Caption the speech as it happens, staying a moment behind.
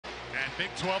and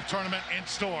Big 12 tournament in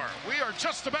store. We are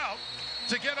just about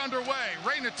to get underway.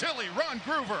 Ray Natilli, Ron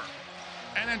Groover,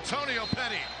 and Antonio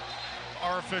Petty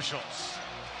are officials.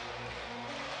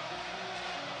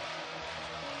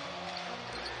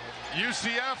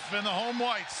 UCF and the home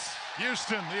whites.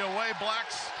 Houston, the away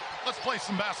blacks. Let's play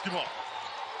some basketball.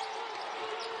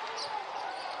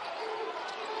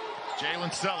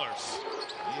 Jalen Sellers,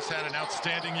 he's had an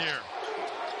outstanding year.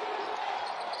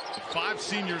 5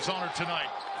 seniors honored tonight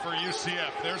for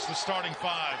UCF. There's the starting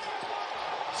 5.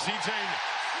 CJ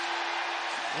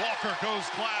Walker goes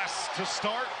glass to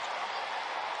start.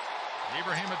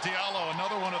 Ibrahima Diallo,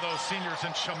 another one of those seniors,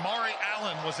 and Shamari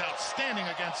Allen was outstanding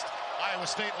against Iowa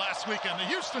State last weekend. The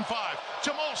Houston 5,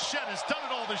 Jamal Shedd has done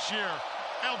it all this year.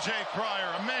 LJ Cryer,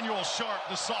 Emmanuel Sharp,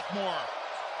 the sophomore.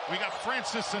 We got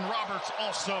Francis and Roberts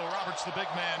also. Roberts, the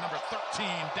big man, number 13,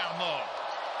 down low.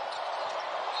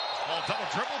 Well, double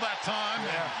dribble that time,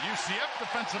 and UCF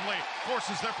defensively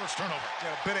forces their first turnover.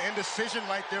 Yeah, a bit of indecision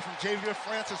right there from Javier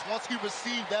Francis. Once he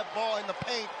received that ball in the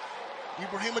paint,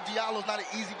 Ibrahima Diallo is not an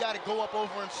easy guy to go up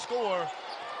over and score.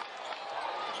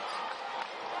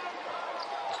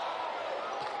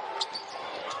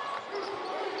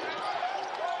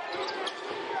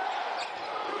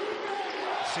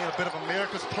 Seeing a bit of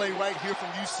America's play right here from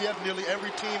UCF. Nearly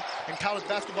every team in college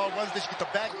basketball runs this. You get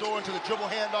the back door into the dribble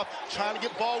handoff, trying to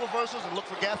get ball reversals and look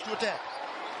for gaps to attack.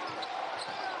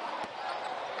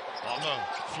 On the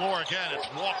floor again, it's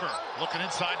Walker looking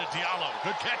inside to Diallo.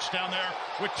 Good catch down there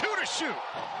with 2 to shoot.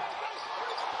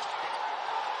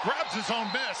 Grabs his own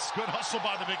miss. Good hustle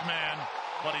by the big man,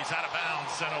 but he's out of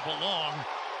bounds and it'll belong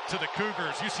to the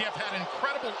Cougars. UCF had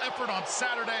incredible effort on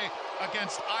Saturday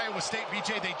against Iowa State.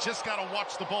 BJ, they just got to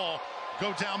watch the ball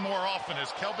go down more often.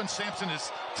 As Kelvin Sampson,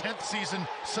 his 10th season,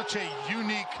 such a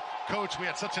unique coach. We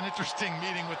had such an interesting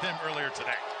meeting with him earlier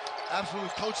today.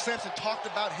 Absolutely. Coach Sampson talked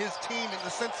about his team in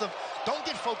the sense of don't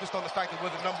get focused on the fact that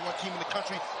we're the #1 team in the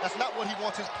country. That's not what he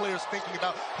wants his players thinking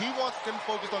about. He wants them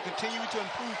focused on continuing to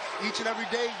improve each and every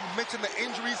day. You mentioned the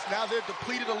injuries. Now they're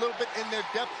depleted a little bit in their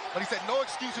depth. But he said, no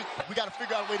excuses. We got to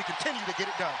figure out a way to continue to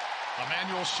get it done.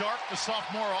 Emmanuel Sharp, the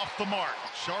sophomore, off the mark.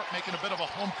 Sharp making a bit of a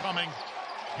homecoming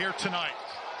here tonight.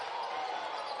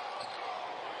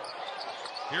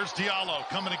 Here's Diallo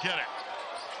coming to get it.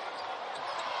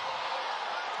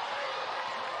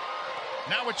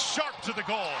 Now it's Sharp to the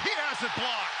goal. He has it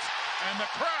blocked. And the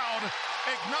crowd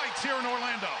ignites here in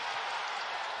Orlando.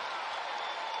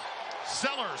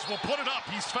 Sellers will put it up.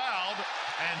 He's fouled.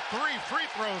 And 3 free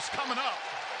throws coming up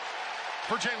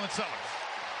for Jalen Sellers.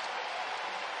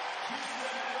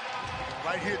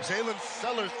 Right here, Jalen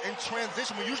Sellers in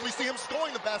transition. We usually see him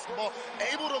scoring the basketball.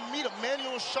 Able to meet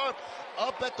Emmanuel Sharp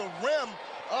up at the rim,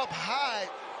 up high.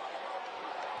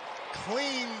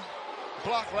 Clean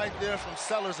block right there from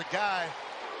Sellers, a guy,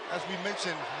 as we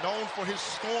mentioned, known for his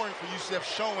scoring for UCF,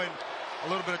 showing a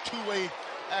little bit of two-way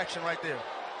action right there.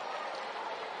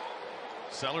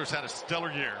 Sellers had a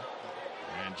stellar year,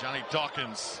 and Johnny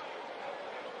Dawkins,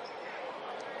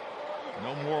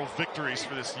 no moral victories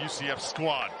for this UCF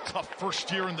squad. Tough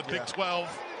first year in the Big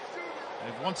 12.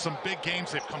 They've won some big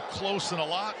games. They've come close in a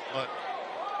lot, but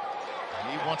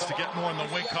he wants to get more in the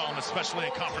win column, especially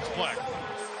in conference play.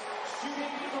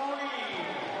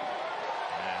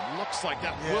 Looks like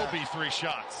that will be 3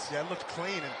 shots. Yeah, it looked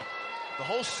clean. And the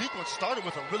whole sequence started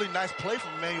with a really nice play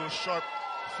from Emmanuel Sharp,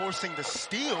 forcing the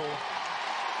steal,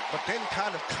 but then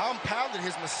kind of compounded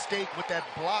his mistake with that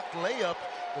blocked layup,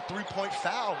 the 3-point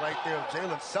foul right there of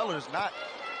Jalen Sellers. Not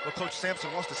what Coach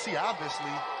Sampson wants to see,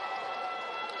 obviously.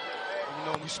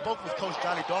 You know, we spoke with Coach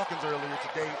Johnny Dawkins earlier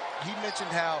today. He mentioned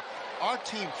how our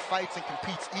team fights and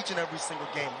competes each and every single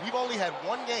game. We've only had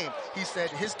 1 game, he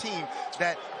said, his team,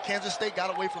 that Kansas State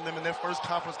got away from them in their first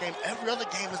conference game. Every other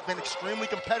game has been extremely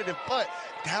competitive, but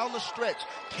down the stretch,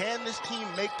 can this team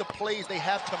make the plays they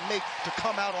have to make to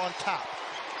come out on top?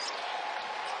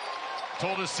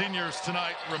 Told his seniors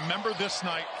tonight, remember this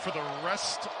night for the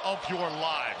rest of your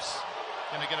lives.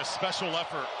 Going to get a special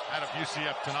effort out of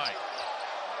UCF tonight.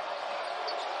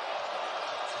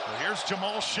 So here's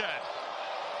Jamal Shedd.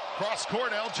 Cross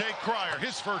court, LJ Cryer,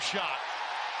 his first shot.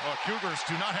 Well, Cougars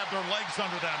do not have their legs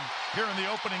under them here in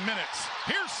the opening minutes.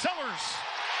 Here's Sellers.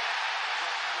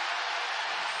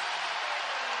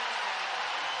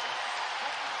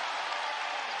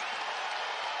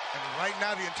 And right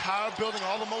now, the entire building,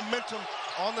 all the momentum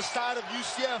on the side of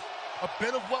UCF. A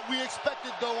bit of what we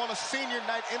expected, though, on a senior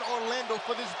night in Orlando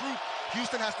for this group.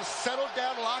 Houston has to settle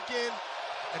down, lock in,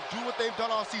 and do what they've done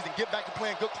all season. Get back to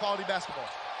playing good quality basketball.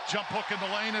 Jump hook in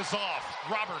the lane is off.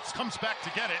 Roberts comes back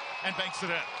to get it and banks it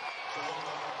in.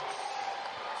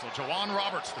 So Jawan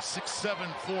Roberts, the 6'7"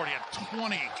 forward, he had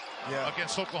 20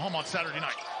 against Oklahoma on Saturday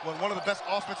night. When one of the best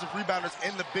offensive rebounders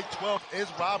in the Big 12 is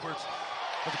Roberts.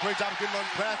 Does a great job of getting on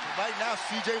the glass. Right now,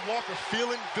 C.J. Walker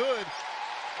feeling good.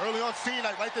 Early on senior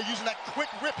night, right there, using that quick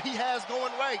rip he has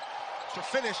going right to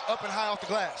finish up and high off the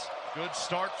glass. Good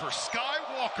start for Sky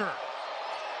Walker.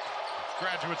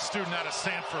 Graduate student out of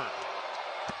Stanford.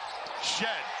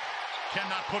 Shed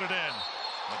cannot put it in.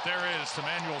 But there is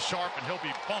Emmanuel Sharp, and he'll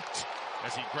be bumped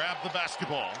as he grabbed the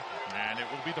basketball. And it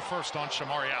will be the first on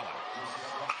Shamari Allen.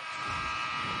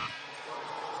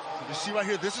 You see right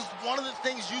here, this is one of the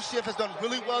things UCF has done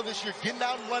really well this year, getting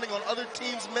out and running on other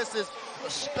teams' misses,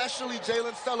 especially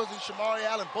Jalen Sellers and Shamari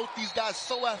Allen. Both these guys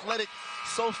so athletic,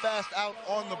 so fast out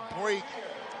on the break.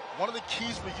 One of the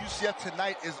keys for UCF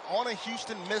tonight is on a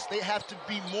Houston miss, they have to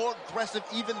be more aggressive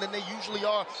even than they usually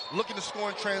are, looking to score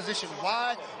in transition.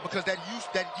 Why? Because that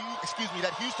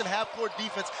Houston half-court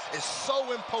defense is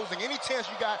so imposing. Any chance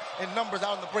you got in numbers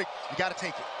out on the break, you got to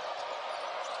take it.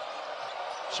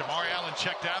 Shamari Allen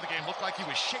checked out of the game. Looked like he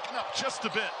was shaken up just a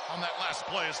bit on that last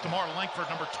play as DeMar Langford,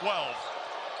 number 12,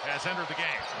 has entered the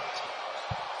game.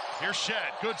 Here's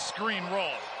Shed. Good screen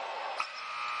roll.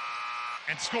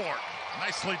 And scored.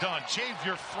 Nicely done.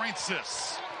 Javier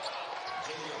Francis,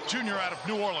 junior out of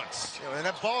New Orleans. And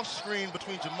that ball screen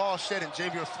between Jamal Shed and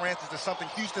Javier Francis is something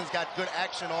Houston's got good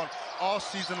action on all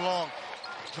season long.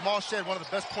 Jamal Shed, one of the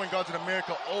best point guards in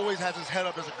America, always has his head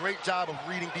up, does a great job of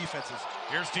reading defenses.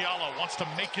 Here's Diallo, wants to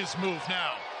make his move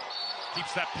now.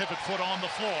 Keeps that pivot foot on the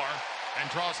floor and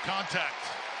draws contact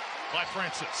by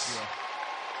Francis.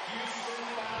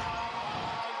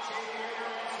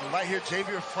 And right here,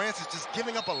 Javier Francis just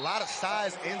giving up a lot of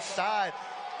size inside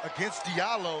against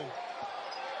Diallo.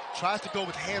 Tries to go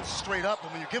with hands straight up,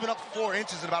 but when you're giving up 4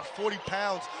 inches and about 40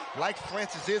 pounds like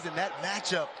Francis is in that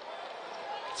matchup,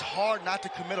 it's hard not to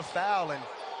commit a foul. And,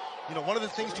 you know, one of the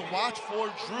things to watch for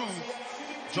Drew,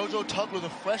 JoJo Tugler, the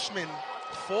freshman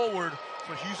forward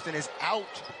for Houston, is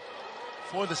out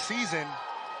for the season.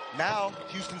 Now,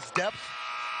 Houston's depth,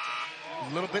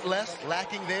 a little bit less,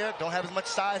 lacking there. Don't have as much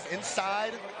size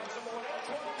inside.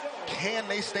 Can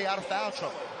they stay out of foul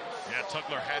trouble? Yeah,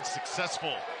 Tugler had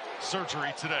successful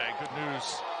surgery today. Good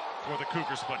news for the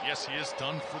Cougars, but yes, he is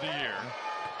done for the year.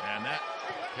 And that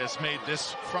has made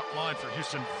this front line for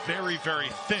Houston very, very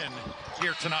thin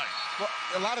here tonight. Well,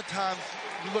 a lot of times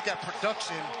you look at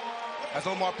production, as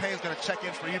Omar Payne's going to check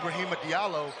in for Ibrahima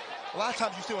Diallo. A lot of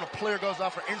times you see when a player goes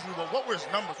out for injury, well, what were his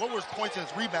numbers? What were his points and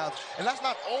his rebounds? And that's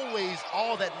not always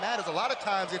all that matters. A lot of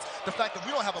times it's the fact that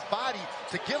we don't have a body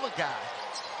to give a guy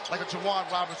like a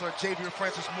Jawan Roberts or a Javier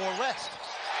Francis more rest.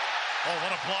 Oh,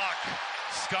 what a block.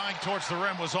 Skying towards the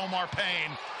rim was Omar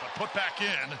Payne, but put back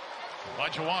in by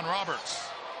Jawan Roberts.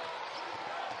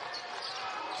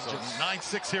 So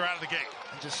 9-6 here out of the gate.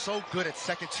 Just so good at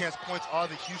second chance points are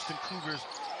the Houston Cougars.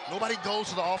 Nobody goes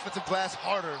to the offensive glass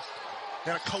harder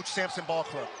than a Coach Sampson ball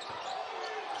club.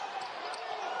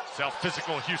 See how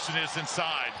physical Houston is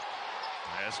inside.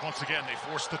 As once again they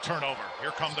force the turnover.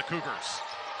 Here come the Cougars.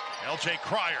 L.J.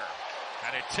 Cryer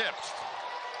had it tipped.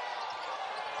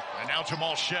 And now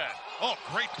Jamal Shed. Oh,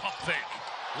 great pump fake.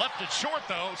 Left it short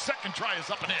though. Second try is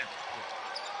up and in.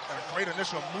 And a great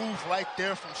initial move right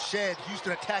there from Shed.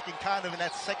 Houston attacking kind of in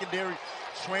that secondary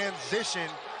transition.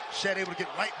 Shed able to get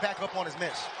right back up on his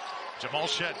miss. Jamal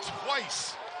Shed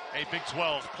twice a Big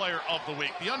 12 Player of the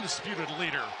Week, the undisputed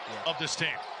leader of this team.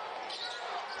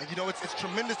 And you know, it's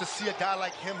tremendous to see a guy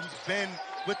like him who's been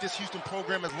with this Houston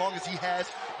program as long as he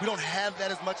has. We don't have that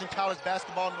as much in college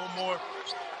basketball no more.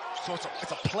 So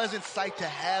it's a pleasant sight to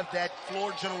have that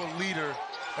floor general leader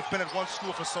that's been at one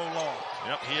school for so long.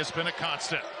 Yep, he has been a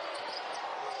constant.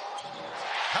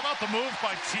 How about the move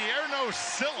by Tierno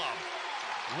Silla?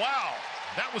 Wow,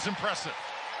 that was impressive.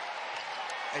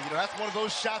 And, you know, that's one of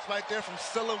those shots right there from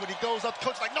Silla when he goes up.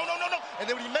 Coach like, no. And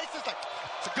then when he makes it, it's like,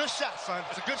 it's a good shot, son.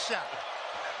 It's a good shot.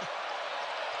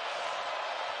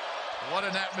 What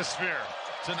an atmosphere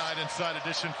tonight inside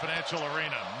Edition Financial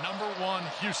Arena. Number 1,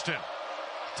 Houston,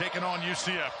 taking on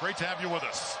UCF. Great to have you with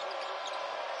us.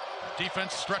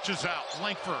 Defense stretches out.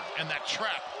 Langford and that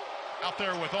trap out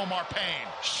there with Omar Payne.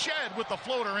 Shed with the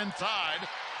floater inside.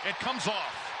 It comes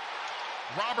off.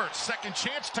 Roberts, second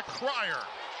chance to Cryer.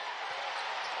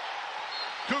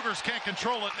 Cougars can't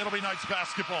control it. It'll be Knights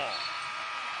basketball.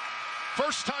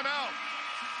 First time out.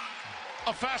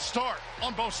 A fast start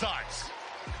on both sides.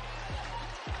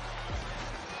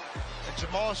 And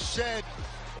Jamal Shed,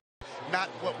 not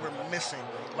what we're missing,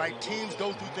 right? Teams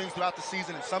go through things throughout the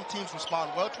season, and some teams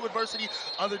respond well to adversity,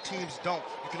 other teams don't.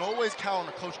 You can always count on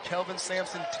the Coach Kelvin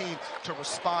Sampson team to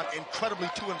respond incredibly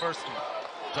to adversity.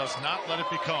 Does not let it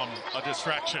become a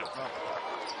distraction.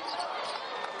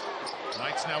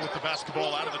 Knights now with the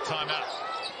basketball out of the timeout.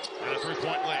 And a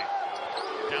three-point lead.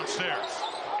 Downstairs,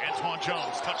 Antoine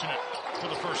Jones touching it for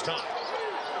the first time.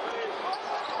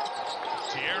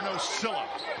 Tierno Silla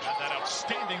had that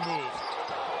outstanding move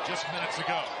just minutes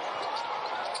ago.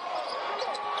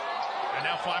 And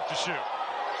now 5 to shoot.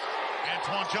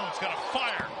 Antoine Jones got a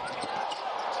fire.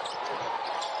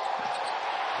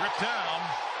 Ripped down.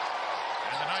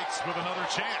 And the Knights with another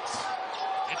chance.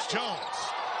 It's Jones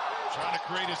trying to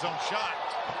create his own shot.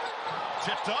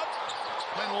 Tipped up.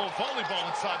 Playing a little volleyball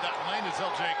inside that lane as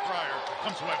L.J. Cryer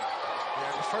comes away with it.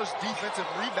 Yeah, the first defensive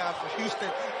rebound for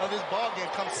Houston of this ball game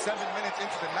comes 7 minutes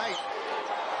into the night.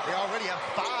 They already have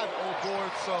 5 on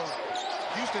board, so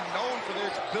Houston, known for their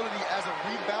ability as a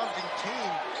rebounding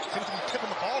team, seems to be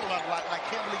tipping the ball around a lot, and I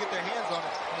can't really get their hands on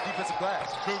it on the defensive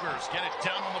glass. Cougars get it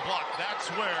down on the block. That's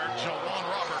where Jawan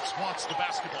Roberts wants the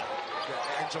basketball.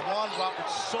 Yeah, and Jawan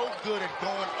Roberts so good at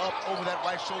going up over that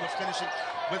right shoulder, finishing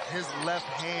with his left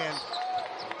hand.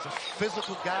 He's a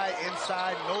physical guy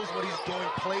inside, knows what he's doing,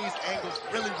 plays angles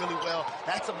really, really well.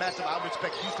 That's a matchup I would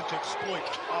expect Houston to exploit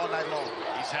all night long.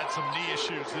 He's had some knee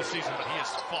issues this season, but he has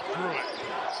fought through it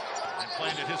and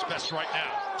playing at his best right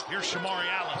now. Here's Shamari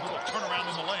Allen, a little turnaround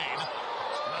in the lane.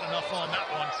 Not enough on that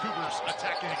one. Cougars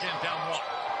attacking again down 1.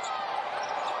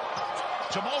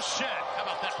 Jamal Shed, how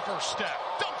about that first step?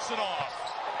 Dumps it off.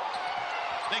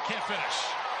 They can't finish.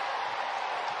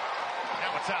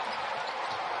 Now it's out.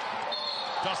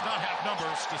 Does not have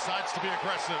numbers, decides to be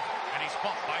aggressive, and he's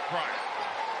bumped by Cryer.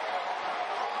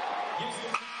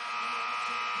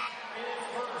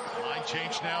 Line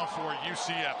change now for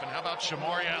UCF, and how about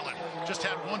Shamari Allen? Just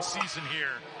had 1 season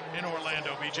here in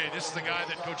Orlando, BJ. This is the guy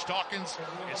that Coach Dawkins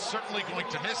is certainly going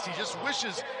to miss. He just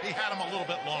wishes he had him a little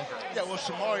bit longer. Yeah, well,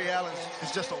 Shamari Allen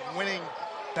is just a winning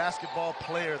basketball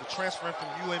player, the transfer in from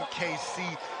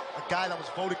UMKC. A guy that was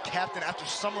voted captain after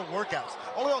summer workouts.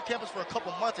 Only on campus for a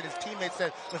couple months, and his teammates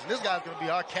said, listen, this guy's going to be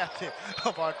our captain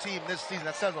of our team this season.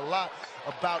 That says a lot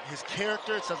about his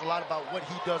character. It says a lot about what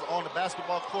he does on the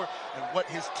basketball court and what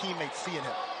his teammates see in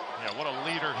him. Yeah, what a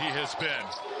leader he has been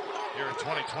here in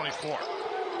 2024.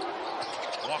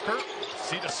 Walker,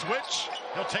 see the switch.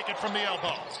 He'll take it from the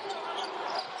elbow.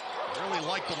 Really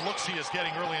like the looks he is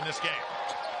getting early in this game.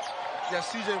 Yeah,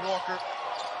 C.J. Walker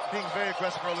being very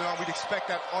aggressive early on. We'd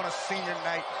expect that on a senior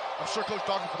night. I'm sure Coach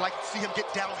Dawkins would like to see him get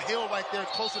downhill right there,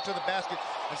 closer to the basket,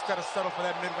 instead of settle for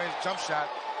that mid-range jump shot.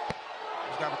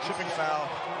 He's got a tripping foul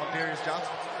on Darius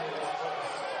Johnson.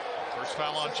 First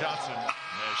foul on Johnson.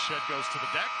 As Shed goes to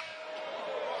the deck.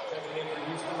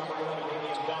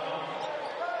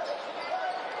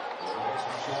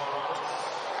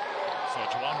 So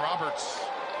Jawan Roberts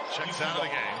checks out of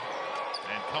the game.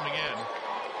 And coming in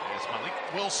is Malik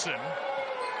Wilson.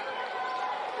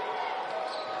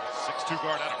 6'2"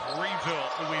 guard out of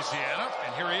Greenville, Louisiana.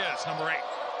 And here he is, number 8.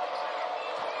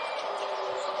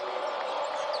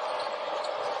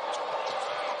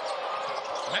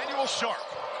 Emmanuel Sharp.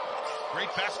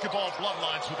 Great basketball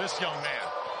bloodlines with this young man.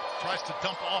 Tries to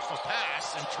dump off a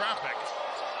pass in traffic.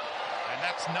 And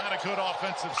that's not a good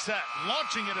offensive set.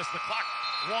 Launching it as the clock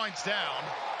winds down.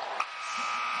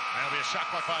 That'll be a shot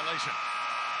clock violation.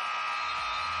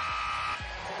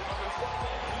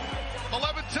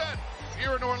 11-10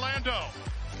 here in Orlando,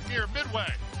 here midway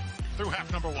through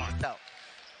half number 1.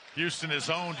 Houston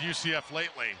has owned UCF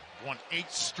lately, won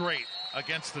 8 straight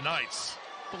against the Knights.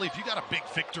 I believe you got a big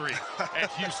victory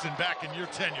at Houston back in your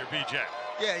tenure, BJ.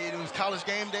 Yeah, it was college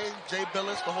game day. Jay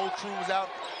Billis, the whole crew was out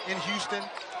in Houston.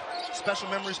 Special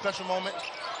memory, special moment.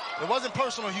 It wasn't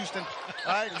personal, Houston.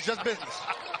 All right, it's just business.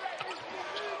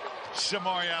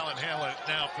 Shamari Allen handling it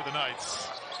now for the Knights.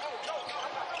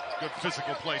 Good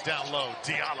physical play down low.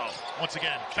 Diallo, once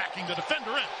again, backing the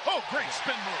defender in. Oh, great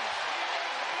spin move.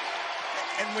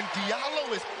 And when Diallo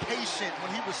is patient, when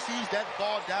he receives that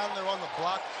ball down there on the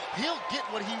block, he'll get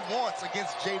what he wants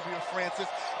against Javier Francis.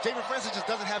 Javier Francis just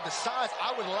doesn't have the size.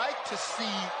 I would like to see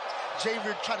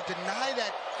Javier try to deny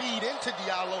that feed into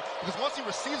Diallo, because once he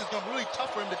receives, it's going to be really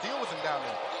tough for him to deal with him down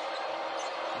there.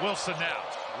 Wilson now,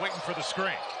 waiting for the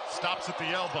screen. Stops at the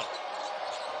elbow.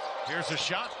 Here's a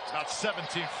shot, about 17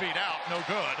 feet out, no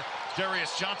good.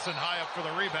 Darius Johnson high up for the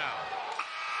rebound.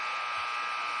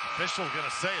 Official going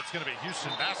to say it's going to be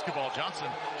Houston basketball. Johnson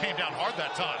came down hard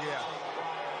that time. Yeah.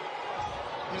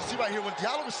 You see right here, when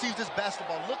Diallo receives this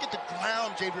basketball, look at the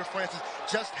ground Javier Francis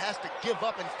just has to give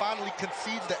up and finally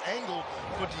concedes the angle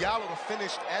for Diallo to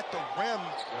finish at the rim.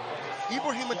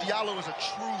 Ibrahima Diallo is a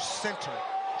true center,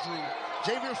 Drew.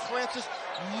 Javier Francis,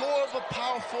 more of a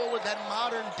power forward, that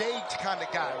modern day kind of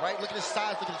guy, right? Look at his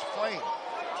size, look at his frame.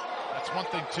 That's one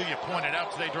thing, too, you pointed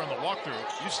out today during the walkthrough.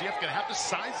 UCF going to have the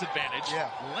size advantage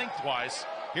lengthwise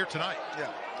here tonight.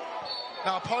 Yeah.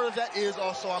 Now, part of that is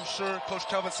also, I'm sure, Coach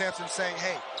Kelvin Sampson saying,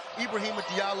 hey, Ibrahima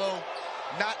Diallo,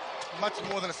 not much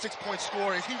more than a 6-point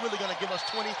scorer. Is he really going to give us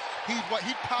 20?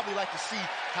 He'd probably like to see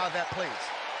how that plays.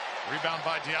 Rebound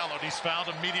by Diallo. He's fouled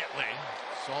immediately.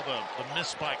 Saw the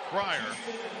miss by Cryer.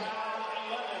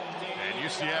 And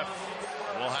UCF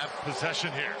will have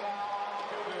possession here.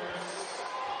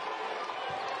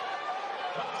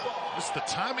 This is the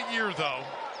time of year, though,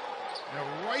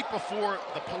 right before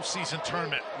the postseason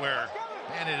tournament, where,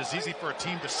 man, it is easy for a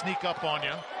team to sneak up on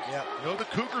you. Yeah. You know the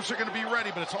Cougars are going to be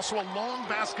ready, but it's also a long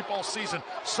basketball season.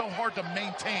 So hard to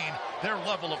maintain their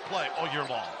level of play all year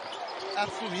long.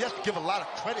 Absolutely. You have to give a lot of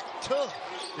credit to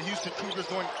the Houston Cougars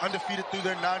going undefeated through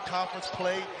their non-conference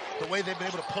play, the way they've been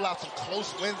able to pull out some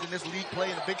close wins in this league play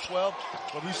in the Big 12,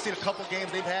 where we've seen a couple games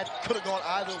they've had, could have gone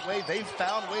either way. They've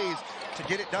found ways to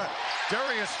get it done.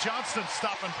 Darius Johnson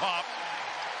stop and pop,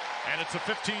 and it's a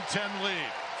 15-10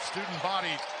 lead. Student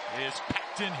body is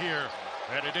packed in here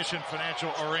at Edition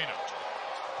Financial Arena.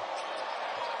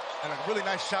 And a really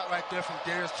nice shot right there from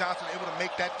Darius Johnson, able to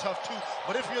make that tough, too.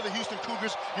 But if you're the Houston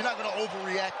Cougars, you're not going to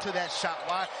overreact to that shot.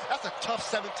 Why? That's a tough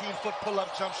 17-foot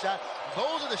pull-up jump shot.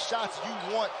 Those are the shots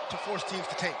you want to force teams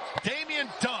to take. Damian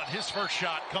Dunn, his first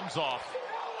shot comes off.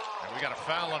 And we got a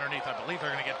foul underneath. I believe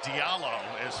they're going to get Diallo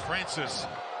as Francis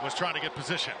was trying to get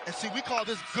position. And see, we call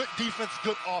this good defense,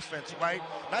 good offense, right?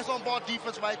 Nice on-ball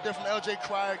defense right there from L.J.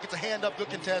 Cryer. Gets a hand up,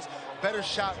 good contest. Better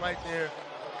shot right there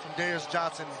from Darius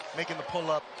Johnson, making the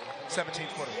pull-up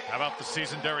 17-footer. How about the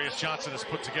season Darius Johnson has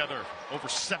put together? Over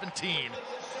 17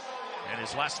 in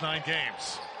his last 9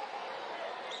 games.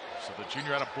 So the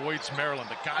junior out of Boyd's, Maryland,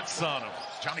 the godson of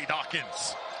Johnny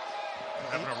Dawkins,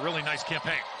 having a really nice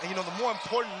campaign. And, you know, the more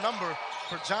important number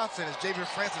for Johnson is Javier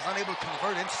Francis unable to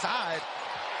convert inside.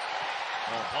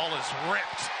 Oh, ball is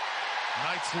ripped.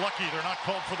 Knights lucky they're not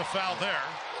called for the foul there.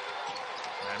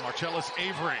 And Marcellus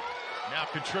Avery now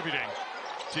contributing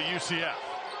to UCF.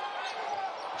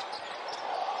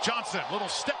 Johnson, little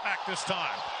step back this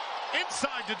time.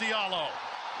 Inside to Diallo.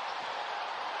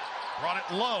 Brought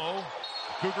it low.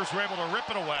 Cougars were able to rip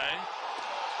it away.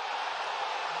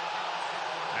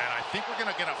 And I think we're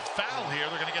going to get a foul here.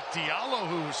 They're going to get Diallo,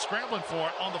 who's scrambling for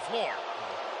it, on the floor.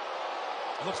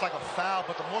 It looks like a foul,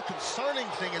 but the more concerning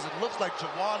thing is it looks like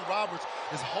Juwan Roberts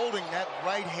is holding that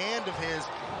right hand of his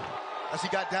as he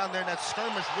got down there in that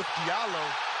skirmish with Diallo.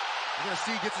 You're going to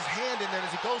see he gets his hand in there as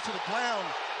he goes to the ground.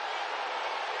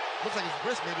 Looks like his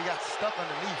wrist maybe got stuck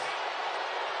underneath.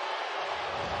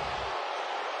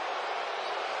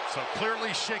 So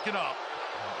clearly shaken up.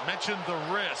 Mentioned the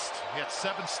wrist. He had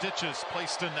 7 stitches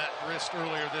placed in that wrist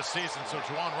earlier this season, so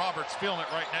Juwan Roberts feeling it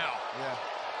right now. Yeah.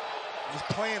 He's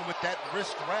playing with that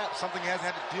wrist wrap, something he hasn't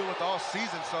had to deal with all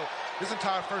season, so this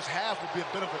entire first half will be a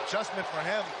bit of adjustment for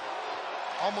him.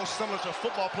 Almost similar to a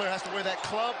football player has to wear that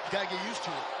club. You got to get used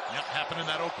to it. Yep, happened in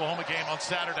that Oklahoma game on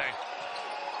Saturday.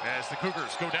 As the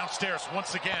Cougars go downstairs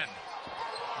once again.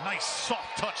 Nice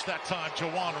soft touch that time,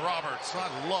 Juwan Roberts. I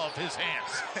love his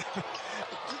hands.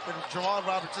 Juwan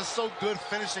Roberts is so good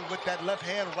finishing with that left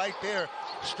hand right there.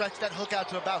 Stretch that hook out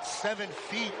to about 7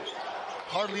 feet.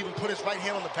 Hardly even put his right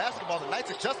hand on the basketball. The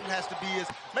Knights' adjustment has to be is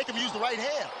make him use the right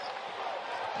hand.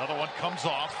 Another one comes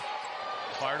off.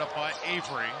 Fired up by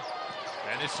Avery.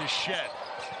 And this is Shed.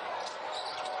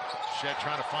 Shed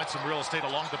trying to find some real estate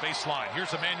along the baseline.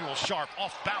 Here's Emmanuel Sharp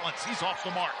off balance. He's off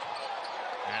the mark.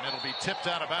 And it'll be tipped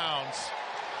out of bounds.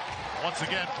 Once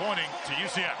again, pointing to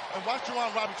UCF. And watch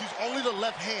Juwan Roberts use only the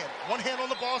left hand. One hand on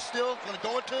the ball still. Going to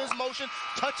go into his motion.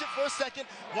 Touch it for a second.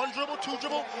 1 dribble, 2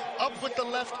 dribble. Up with the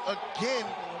left again.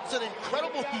 It's an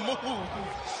incredible move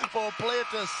for a player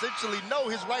to essentially know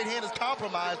his right hand is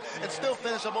compromised and still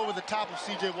finish up over the top of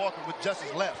C.J. Walker with just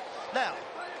his left. Now,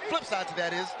 flip side to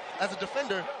that is, as a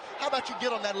defender, how about you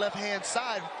get on that left-hand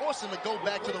side, force him to go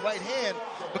back to the right hand,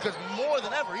 because more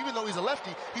than ever, even though he's a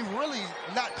lefty, he's really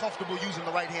not comfortable using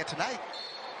the right hand tonight.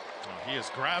 Oh, he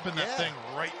is grabbing that thing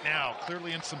right now,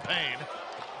 clearly in some pain.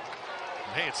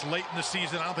 Hey, it's late in the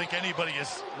season. I don't think anybody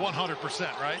is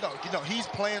 100%, right? No, you know, he's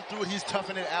playing through it. He's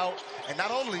toughing it out. And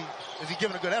not only is he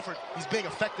giving a good effort, he's being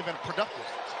effective and productive.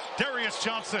 Darius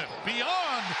Johnson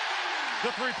beyond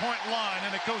the three-point line,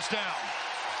 and it goes down.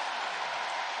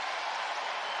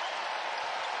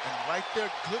 And right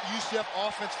there, good UCF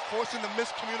offense forcing the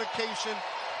miscommunication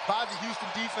by the Houston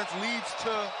defense leads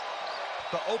to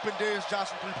the open Darius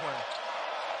Johnson three-pointer.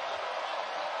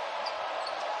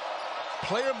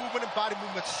 Player movement and body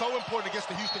movement so important against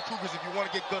the Houston Cougars if you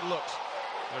want to get good looks.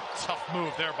 A tough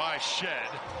move there by Shed,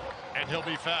 and he'll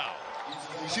be fouled.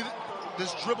 You see,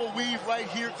 this dribble weave right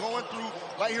here, going through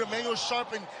right here, Emmanuel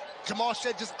Sharp and Jamal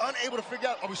Shead just unable to figure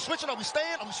out, are we switching, are we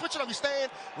staying, are we switching, are we staying?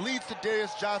 Leads to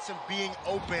Darius Johnson being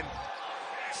open.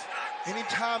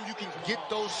 Anytime you can get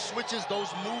those switches,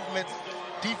 those movements,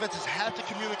 defenses have to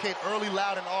communicate early,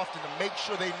 loud, and often to make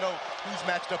sure they know who's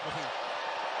matched up with who.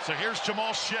 So here's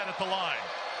Jamal Shead at the line.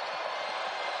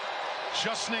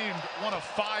 Just named one of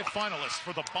 5 finalists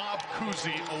for the Bob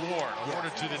Cousy Award,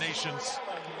 awarded to the nation's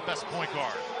best point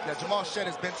guard. Yeah, Jamal Shead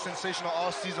has been sensational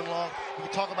all season long. We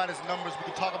can talk about his numbers. We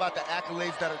can talk about the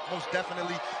accolades that are most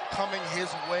definitely coming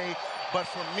his way. But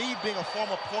for me, being a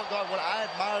former point guard, what I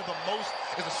admire the most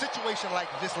is a situation like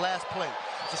this last play.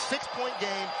 It's a 6-point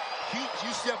game.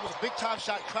 UCF was a big-time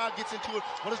shot. Crowd gets into it.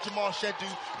 What does Jamal Shead do?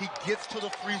 He gets to the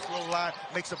free throw line,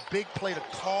 makes a big play to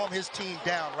calm his team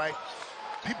down, right?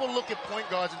 People look at point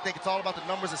guards and think it's all about the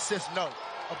numbers, assists. No.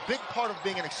 A big part of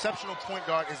being an exceptional point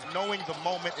guard is knowing the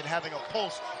moment and having a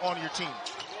pulse on your team.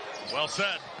 Well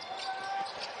said.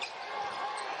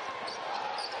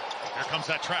 Here comes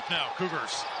that trap now.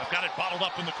 Cougars have got it bottled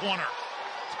up in the corner.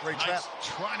 It's a great trap.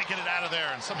 Trying to get it out of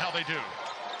there, and somehow they do.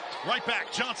 Right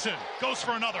back, Johnson goes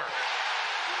for another.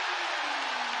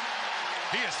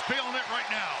 He is feeling it right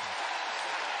now.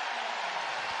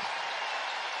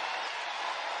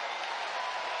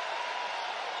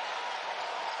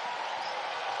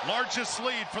 Largest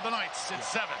lead for the Knights at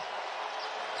 7.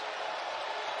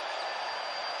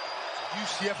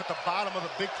 UCF at the bottom of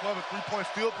the Big 12 in three-point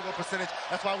field goal percentage.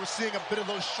 That's why we're seeing a bit of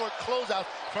those short closeouts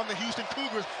from the Houston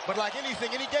Cougars. But like anything,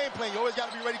 any game plan, you always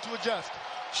got to be ready to adjust.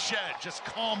 Shead just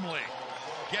calmly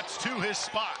gets to his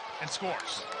spot and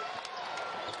scores.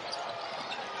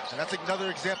 And that's another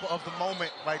example of the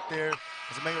moment right there,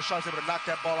 as Emmanuel Sharp's able to knock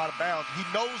that ball out of bounds. He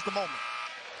knows the moment.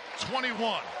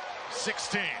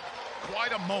 21-16.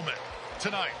 Quite a moment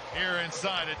tonight here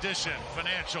inside Edition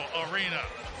Financial Arena.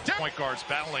 Point guards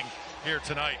battling here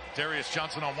tonight. Darius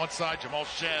Johnson on one side, Jamal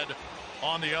Shead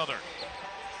on the other.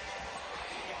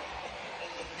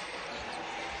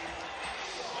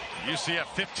 UCF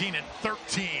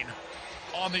 15-13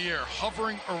 on the year,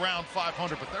 hovering around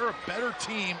 500, but they're a better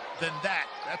team than that.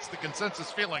 That's the consensus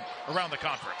feeling around the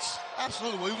conference.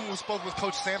 Absolutely. Well, even when we spoke with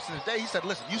Coach Sampson today, he said,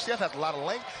 listen, UCF has a lot of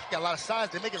length, got a lot of size.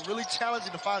 They make it really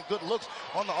challenging to find good looks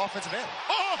on the offensive end.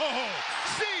 Oh,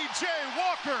 C.J.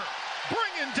 Walker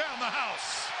bringing down the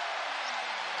house.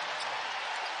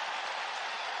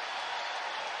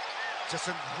 Just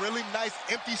a really nice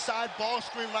empty side ball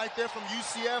screen right there from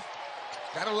UCF.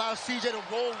 That allows CJ to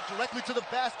roll directly to the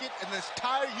basket, and this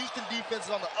entire Houston defense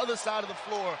is on the other side of the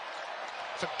floor.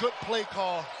 It's a good play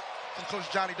call from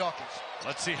Coach Johnny Dawkins.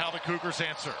 Let's see how the Cougars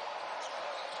answer.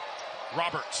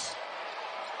 Roberts.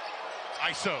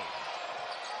 ISO.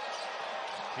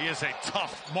 He is a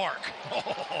tough mark.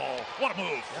 Oh, what a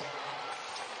move. Yep.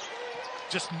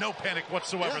 Just no panic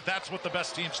whatsoever. Yeah. That's what the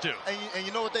best teams do. And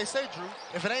you know what they say, Drew?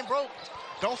 If it ain't broke,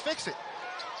 don't fix it.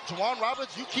 Juwan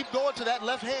Roberts, you keep going to that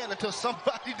left hand until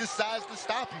somebody decides to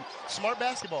stop you. Smart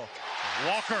basketball.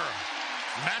 Walker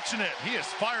matching it. He is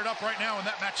fired up right now in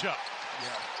that matchup.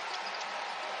 Yeah.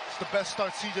 It's the best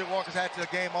start C.J. Walker's had to the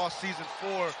game all season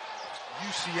for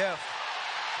UCF.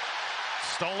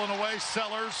 Stolen away,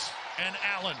 Sellers and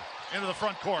Allen into the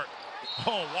front court.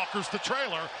 Oh, Walker's the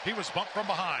trailer. He was bumped from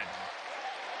behind.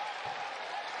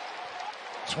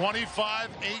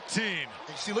 25-18. You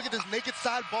see, look at this naked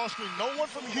side ball screen. No one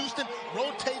from Houston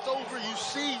rotates over. You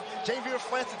see Javier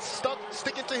Francis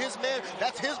sticking to his man.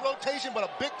 That's his rotation, but a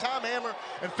big-time hammer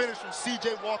and finish from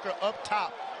C.J. Walker up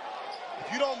top.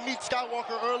 If you don't meet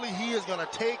Skywalker early, he is going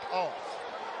to take off.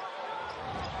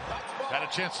 Had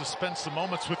a chance to spend some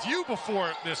moments with you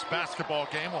before this basketball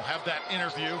game. We'll have that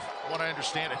interview, what I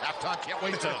understand, at halftime. Can't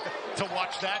wait to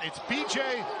watch that. It's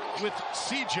BJ with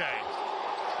CJ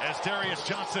as Darius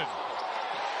Johnson.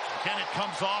 Again, it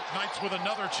comes off. Knights with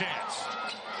another chance.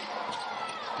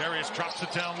 Darius drops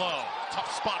it down low. Tough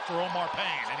spot for Omar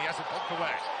Payne, and he has it poked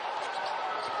away.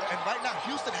 And right now,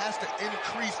 Houston has to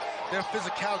increase their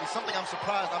physicality, something I'm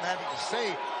surprised I'm having to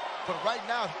say. But right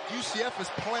now, UCF is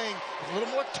playing with a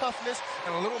little more toughness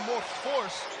and a little more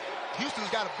force. Houston's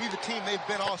got to be the team they've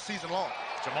been all season long.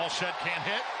 Jamal Shead can't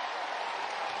hit.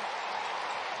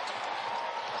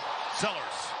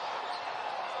 Sellers.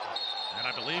 And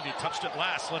I believe he touched it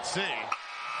last. Let's see.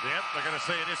 Yep, they're going to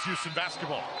say it is Houston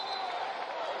basketball.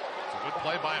 It's a good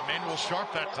play by Emmanuel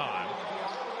Sharp that time.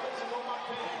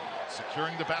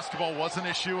 Securing the basketball was an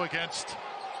issue against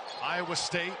Iowa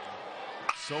State.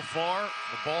 So far,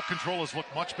 the ball control has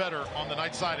looked much better on the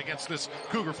Knight side against this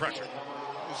Cougar pressure.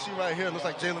 You see right here, it looks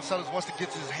like Jalen Sellers wants to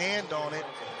get his hand on it,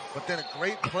 but then a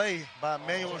great play by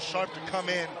Emmanuel Sharp to come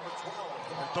in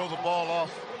and throw the ball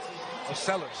off of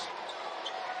Sellers.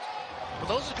 But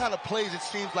those are the kind of plays it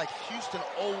seems like Houston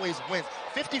always wins.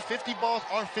 50-50 balls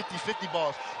aren't 50-50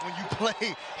 balls when you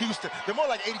play Houston. They're more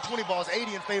like 80-20 balls,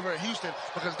 80 in favor of Houston,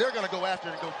 because they're going to go after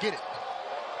it and go get it.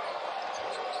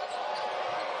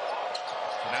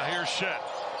 So now here's Shed.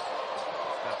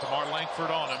 Got DeMar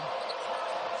Langford on him.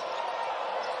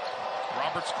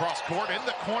 Roberts cross court in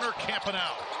the corner, camping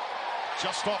out.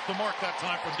 Just off the mark that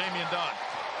time from Damian Dunn.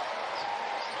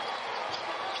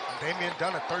 Damian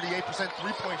Dunn, a 38%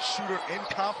 three-point shooter in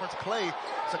conference play.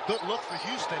 It's a good look for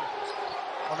Houston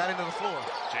on that end of the floor.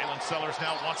 Jalen Sellers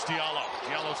now wants Diallo.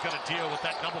 Diallo's got to deal with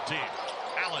that double team.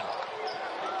 Allen.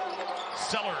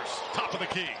 Sellers, top of the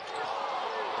key.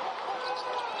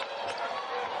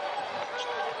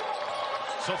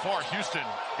 So far, Houston,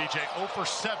 BJ, 0 for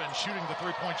 7 shooting the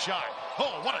three-point shot.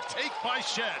 Oh, what a take by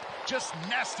Shed. Just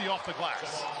nasty off the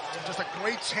glass. Just a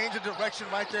great change of direction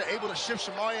right there. Able to shift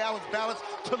Shamari Allen's balance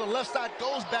to the left side.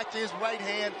 Goes back to his right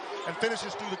hand and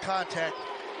finishes through the contact.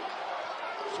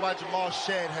 That's why Jamal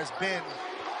Shed has been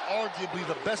arguably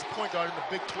the best point guard in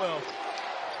the Big 12.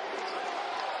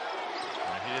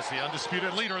 And he is the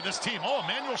undisputed leader of this team. Oh,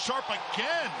 Emmanuel Sharp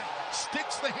again.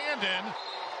 Sticks the hand in,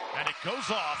 and it goes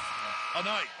off. A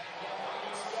night.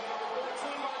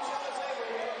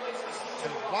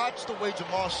 And watch the way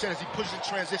Jamal Shed, as he pushes in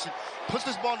transition, puts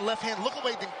this ball in the left hand, look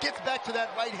away, then gets back to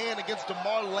that right hand against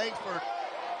DeMar Langford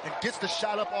and gets the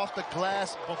shot up off the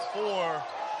glass before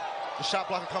the shot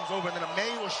blocker comes over. And then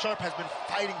Emmanuel Sharp has been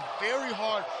fighting very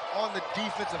hard on the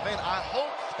defensive end. I hope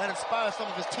that inspires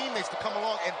some of his teammates to come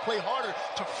along and play harder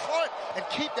to front and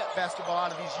keep that basketball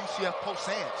out of these UCF post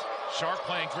hands. Sharp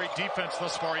playing great defense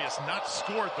thus far. He has not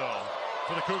scored, though,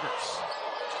 for the Cougars.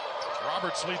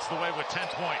 Roberts leads the way with 10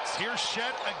 points. Here's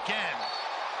Shed again.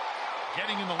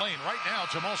 Getting in the lane. Right now,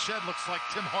 Jamal Shed looks like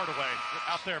Tim Hardaway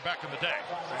out there back in the day.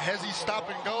 Has he stop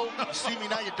and go? You see me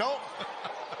now, you don't?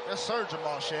 Yes, sir,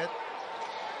 Jamal Shed.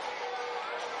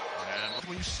 And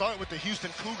when you start with the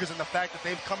Houston Cougars and the fact that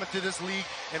they've come into this league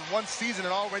in one season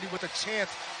and already with a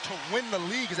chance to win the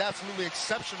league is absolutely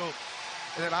exceptional.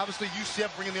 And then obviously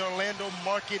UCF bringing the Orlando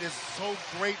market is so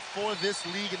great for this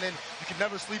league. And then you can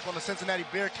never sleep on the Cincinnati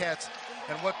Bearcats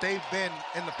and what they've been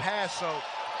in the past. So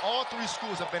all three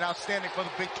schools have been outstanding for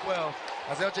the Big 12.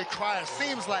 As LJ Cryer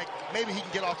seems like maybe he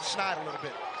can get off the schneid a little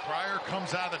bit. Cryer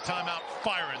comes out of the timeout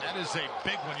firing. That is a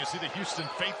big one. You see the Houston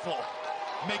faithful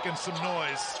making some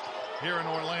noise here in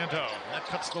Orlando. And that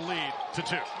cuts the lead to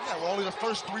 2. Yeah, well, only the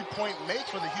first three-point make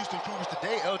for the Houston Cougars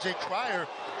today. LJ Cryer,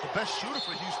 the best shooter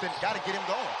for Houston, got to get him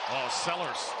going. Oh,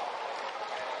 Sellers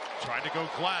tried to go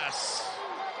glass.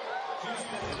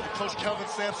 Coach Kelvin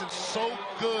Sampson, so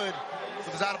good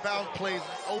with his out-of-bounds plays,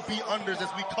 OB unders, as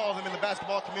we call them in the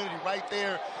basketball community, right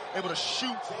there, able to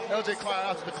shoot LJ Cryer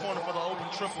out to the corner for the open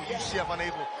triple. UCF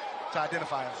unable to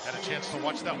identify him. Had a chance to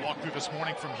watch that walkthrough this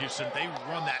morning from Houston. They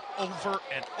run that over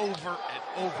and over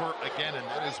and over again, and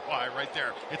that is why right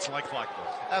there, it's like Blackboard.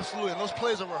 Absolutely, and those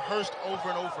plays are rehearsed over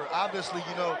and over. Obviously,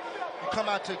 you know, you come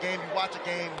out to a game, you watch a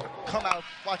game, come out,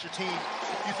 watch your team.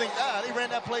 You think, they ran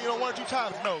that play, 1 or 2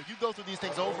 times. No, you go through these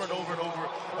things over and over and over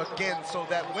again so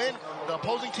that when the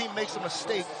opposing team makes a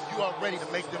mistake, you are ready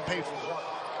to make them pay for it.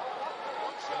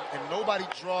 And nobody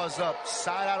draws up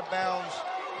side out of bounds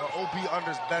or OB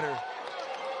unders better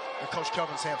than Coach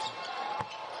Kelvin Sampson.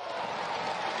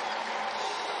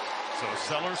 So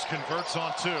Sellers converts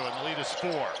on 2, and the lead is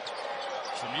 4.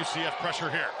 Some UCF pressure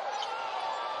here.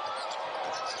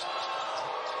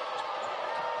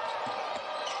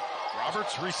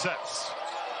 Roberts resets.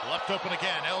 Left open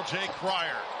again, LJ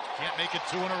Cryer. Can't make it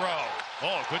 2 in a row.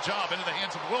 Oh, good job into the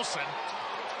hands of Wilson.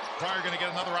 Cryer going to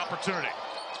get another opportunity.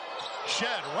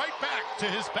 Shed right back to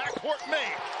his backcourt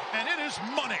mate, and it is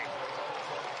money.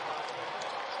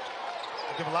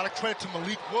 I give a lot of credit to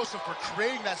Malik Wilson for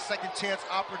creating that second chance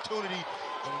opportunity.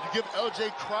 And when you give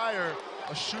LJ Cryer,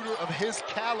 a shooter of his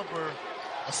caliber,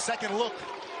 a second look,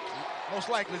 most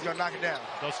likely he's going to knock it down.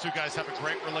 Those two guys have a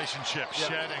great relationship. Yep.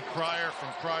 Shed and Cryer from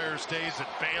Cryer's days at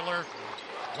Baylor.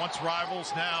 Once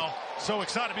rivals, now so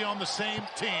excited to be on the same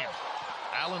team.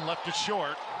 Allen left it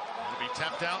short. Going to be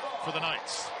tapped out for the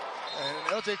Knights.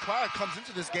 And LJ Cryer comes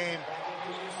into this game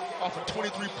off of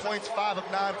 23 points, 5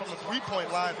 of 9 from the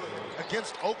three-point line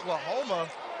against Oklahoma.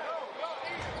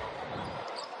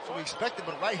 So we expected,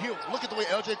 but right here, look at the way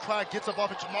LJ Cryer gets up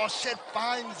off it. Jamal Shed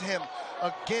finds him.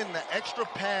 Again, the extra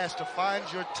pass to find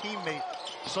your teammate,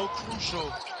 so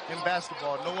crucial in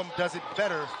basketball. No one does it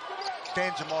better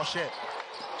than Jamal Shed.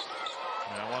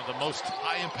 Yeah, one of the most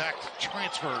high-impact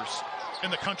transfers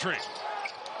in the country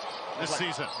this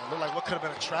season. It looked like what could have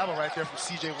been a travel right there from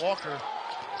C.J. Walker.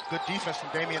 Good defense from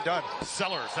Damian Dunn.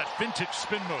 Sellers, that vintage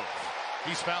spin move.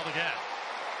 He's fouled again.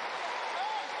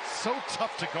 So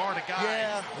tough to guard a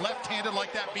guy left-handed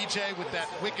like that, BJ, with that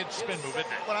wicked spin move, isn't it?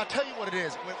 But I'll tell you what it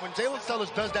is. When Jalen Sellers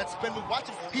does that spin move, watch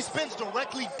him. He spins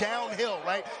directly downhill,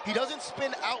 right? He doesn't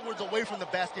spin outwards away from the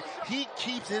basket. He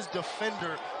keeps his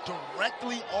defender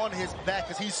directly on his back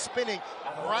because he's spinning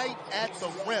right at the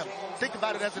rim. Think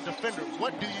about it as a defender.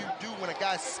 What do you do when a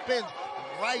guy spins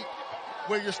right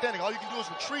where you're standing? All you can do is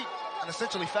retreat and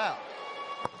essentially foul.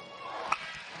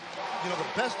 You know,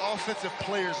 the best offensive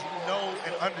players know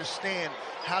and understand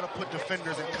how to put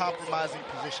defenders in compromising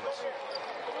positions.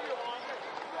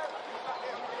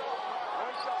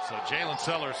 So Jalen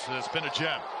Sellers has been a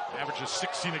gem. Averages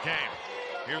 16 a game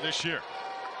here this year.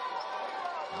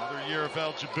 Another year of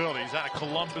eligibility. He's out of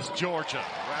Columbus, Georgia.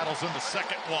 Rattles in the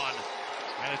second one,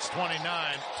 and it's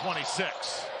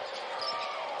 29-26.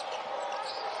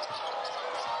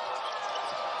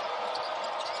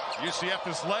 UCF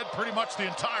has led pretty much the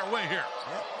entire way here.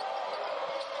 Yep.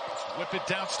 Whip it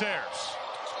downstairs.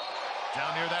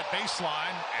 Down near that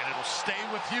baseline, and it'll stay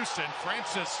with Houston.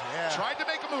 Francis tried to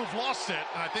make a move, lost it,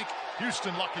 and I think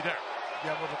Houston lucky there.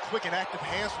 Yeah, with a quick and active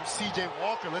hands from C.J.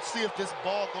 Walker. Let's see if this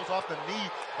ball goes off the knee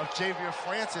of Javier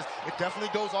Francis. It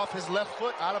definitely goes off his left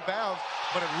foot out of bounds,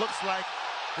 but it looks like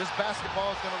this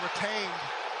basketball is going to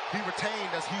be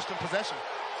retained as Houston possession.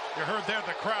 You heard there,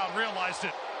 the crowd realized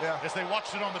it as they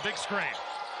watched it on the big screen.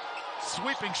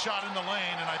 Sweeping shot in the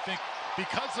lane, and I think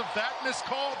because of that missed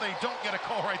call, they don't get a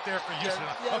call right there for Houston.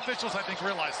 Officials, I think,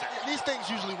 realized it. These things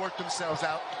usually work themselves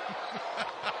out.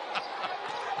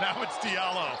 Now it's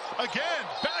Diallo. Again,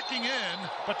 backing in,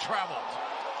 but traveled.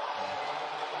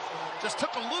 Just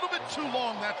took a little bit too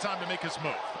long that time to make his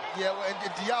move. Yeah, and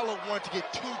Diallo wanted to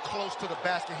get too close to the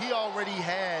basket. He already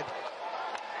had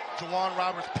Juwan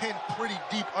Roberts pinned pretty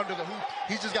deep under the hoop.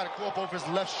 He's just got to go up over his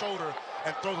left shoulder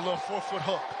and throw the little 4-foot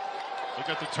hook. Look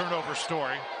at the turnover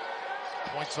story.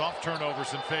 Points off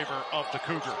turnovers in favor of the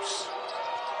Cougars.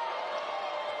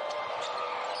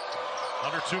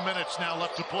 Under 2 minutes now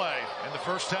left to play in the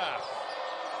first half.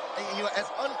 And, you know, as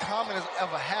uncommon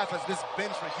of a half as this been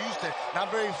for Houston,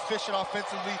 not very efficient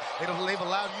offensively. They've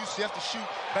allowed UCF to shoot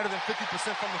better than 50%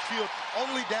 from the field,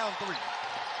 only down 3.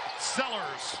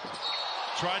 Sellers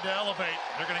tried to elevate.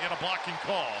 They're going to get a blocking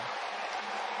call.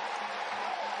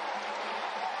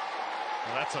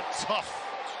 Well, that's a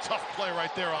tough play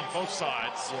right there on both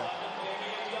sides.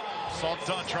 Saw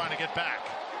Dunn trying to get back.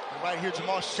 And right here,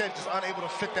 Jamal Shead just unable to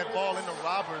fit that ball into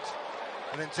Roberts.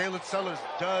 And then Jalen Sellers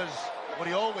does what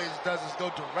he always does, is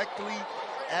go directly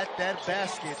at that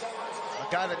basket.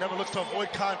 A guy that never looks to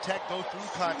avoid contact, go through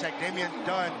contact. Damian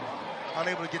Dunn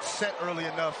unable to get set early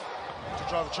enough to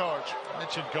draw the charge. I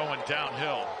mentioned going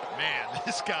downhill. Man,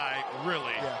 this guy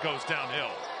really goes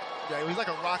downhill. Yeah, he's like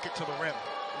a rocket to the rim.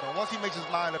 You know, once he makes his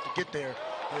mind up to get there,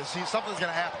 something's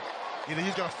going to happen. Either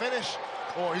he's going to finish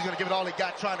or he's going to give it all he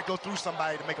got trying to go through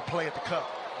somebody to make a play at the cup.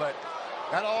 But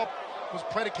that all was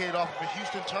predicated off of a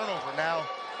Houston turnover. Now,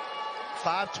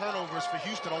 5 turnovers for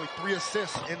Houston, only 3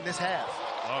 assists in this half.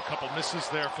 Well, a couple misses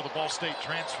there for the Ball State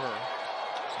transfer.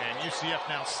 And UCF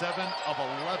now 7 of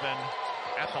 11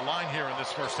 at the line here in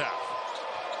this first half.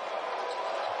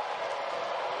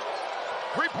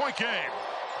 3-point game.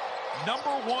 Number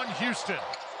 1 Houston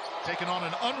taking on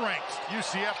an unranked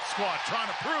UCF squad, trying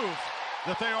to prove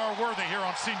that they are worthy here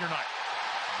on senior night.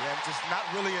 Yeah, just not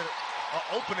really an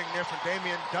opening there for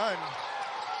Damian Dunn.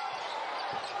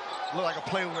 Looked like a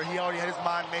play where he already had his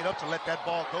mind made up to let that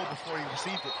ball go before he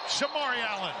received it. Shamari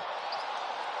Allen.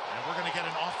 And we're going to get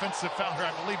an offensive foul here.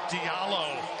 I believe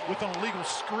Diallo with an illegal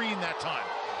screen that time.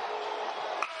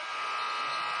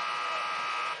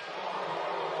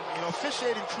 You know,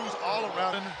 officiating crews all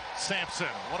around. Sampson,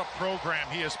 what a program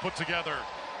he has put together.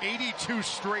 82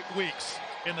 straight weeks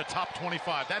in the top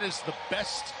 25. That is the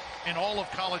best in all of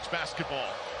college basketball.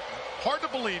 Hard to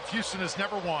believe Houston has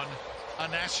never won a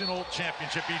national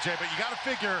championship, BJ, but you got to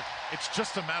figure it's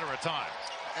just a matter of time.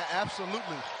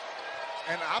 Absolutely.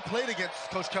 And I played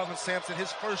against Coach Kelvin Sampson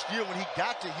his first year when he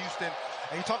got to Houston.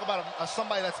 And you talk about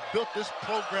somebody that's built this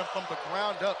program from the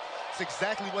ground up. It's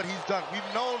exactly what he's done.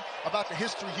 We've known about the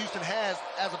history Houston has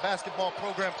as a basketball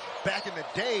program back in the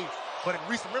day, but in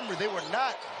recent memory, they were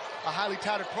not a highly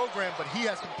touted program, but he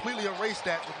has completely erased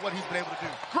that with what he's been able to do.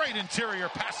 Great interior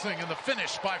passing and the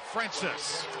finish by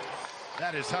Francis.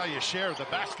 That is how you share the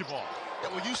basketball.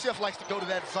 Yeah, well, UCF likes to go to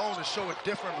that zone to show a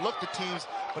different look to teams,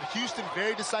 but Houston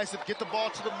very decisive, get the ball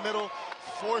to the middle,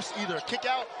 force either a kick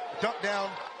out, dunk down.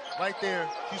 Right there,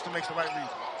 Houston makes the right read.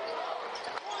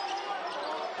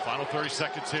 Final 30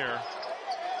 seconds here.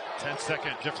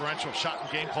 10-second differential shot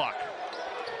and game clock.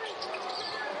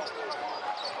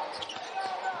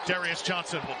 Darius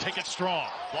Johnson will take it strong.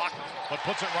 Block, but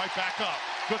puts it right back up.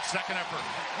 Good second effort.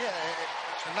 Yeah,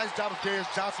 a nice job of Darius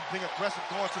Johnson being aggressive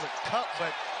going to the cup,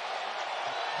 but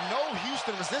no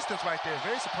Houston resistance right there.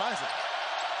 Very surprising.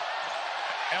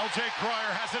 L.J.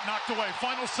 Cryer has it knocked away.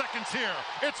 Final seconds here.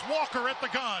 It's Walker at the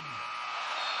gun.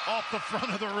 Off the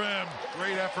front of the rim.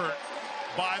 Great effort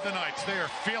by the Knights. They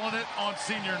are feeling it on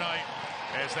senior night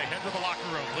as they head to the locker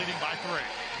room, leading by 3.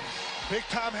 Big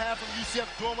time half from UCF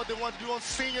doing what they want to do on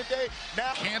senior day.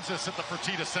 Now Kansas at the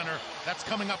Fertitta Center. That's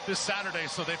coming up this Saturday,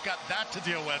 so they've got that to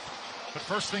deal with. But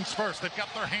first things first, they've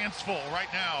got their hands full right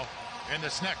now in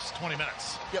this next 20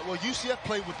 minutes. Yeah, well, UCF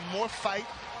played with more fight.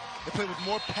 They played with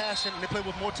more passion, and they played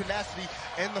with more tenacity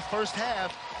in the first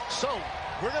half. So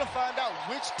we're going to find out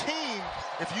which team,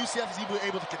 if UCF is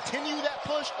able to continue that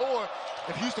push, or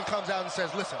if Houston comes out and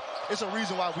says, listen, it's a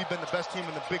reason why we've been the best team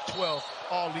in the Big 12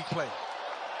 all league play.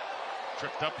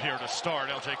 Tripped up here to start.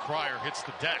 L.J. Cryer hits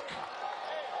the deck.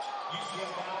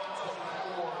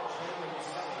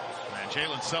 And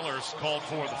Jalen Sellers called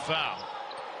for the foul.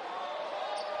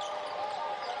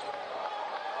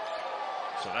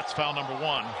 So that's foul number 1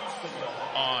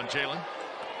 on Jalen.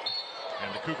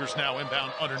 And the Cougars now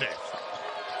inbound underneath.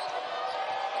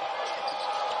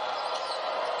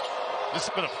 This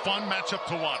has been a fun matchup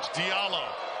to watch. Diallo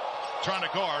trying to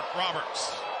guard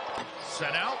Roberts.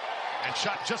 Sent out and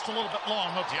shot just a little bit long.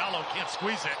 No, Diallo can't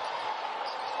squeeze it.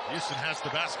 Houston has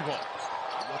the basketball.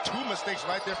 Well, 2 mistakes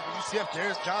right there from UCF.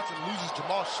 Darius Johnson loses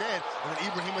Jamal Shed, and then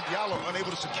Ibrahim Diallo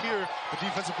unable to secure the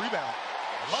defensive rebound.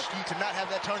 Lucky to not have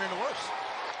that turn into worse.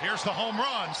 Here's the home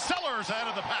run. Sellers out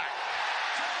of the pack.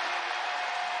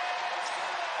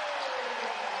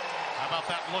 How about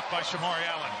that look by Shamari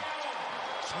Allen?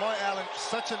 Shamari Allen,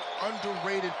 such an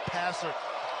underrated passer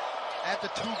at the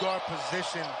 2-guard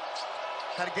position.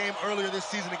 Had a game earlier this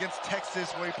season against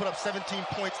Texas where he put up 17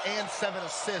 points and 7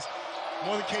 assists.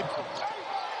 More than capable.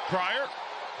 Cryer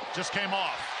just came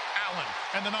off. Allen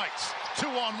and the Knights.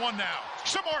 2-on-1 now.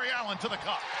 Shamari Allen to the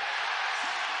cup.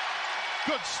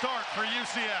 Good start for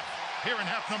UCF here in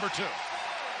half number 2.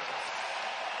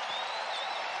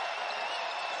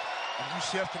 And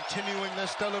UCF continuing their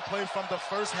stellar play from the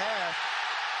first half.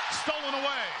 Stolen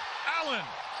away. Allen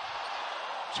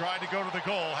tried to go to the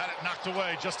goal, had it knocked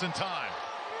away just in time.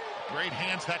 Great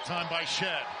hands that time by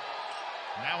Shed.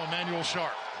 Now Emmanuel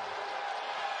Sharp.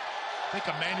 I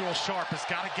think Emmanuel Sharp has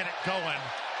got to get it going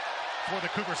for the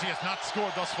Cougars. He has not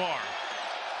scored thus far.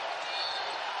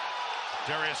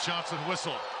 Darius Johnson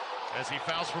whistled as he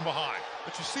fouls from behind.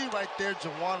 But you see right there,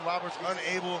 Jawan Roberts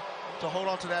unable to hold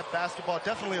on to that basketball.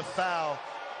 Definitely a foul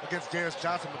against Darius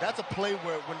Johnson, but that's a play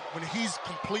where when he's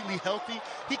completely healthy,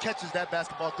 he catches that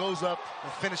basketball, goes up,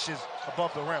 and finishes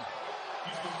above the rim.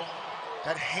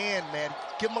 That hand, man,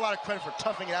 give him a lot of credit for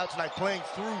toughing it out tonight, playing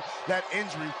through that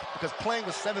injury, because playing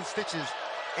with 7 stitches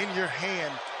in your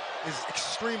hand is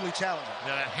extremely challenging.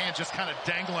 Yeah, that hand just kind of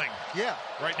dangling. Yeah.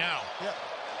 Right now. Yeah.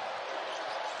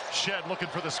 Shed looking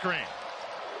for the screen.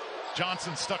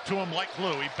 Johnson stuck to him like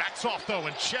glue. He backs off, though,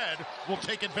 and Shed will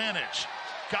take advantage.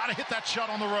 Got to hit that shot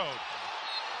on the road.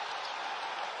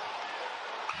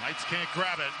 Knights can't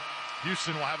grab it.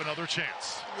 Houston will have another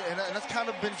chance. Yeah, and that's kind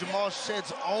of been Jamal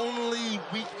Shed's only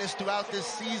weakness throughout this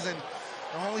season.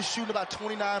 They're only shooting about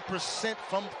 29%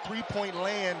 from three-point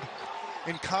land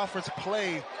in conference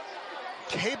play.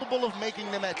 Capable of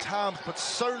making them at times, but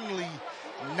certainly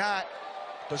not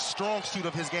the strong suit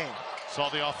of his game. Saw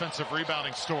the offensive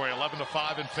rebounding story,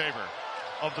 11-5 in favor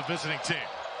of the visiting team.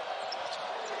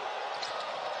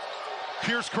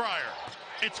 Pierce Cryer,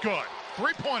 it's good.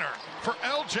 3-pointer for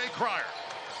L.J. Cryer.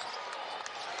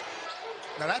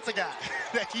 Now that's a guy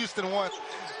that Houston wants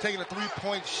taking a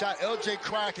 3-point shot. L.J.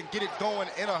 Cryer can get it going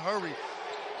in a hurry.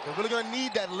 They're really going to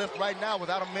need that lift right now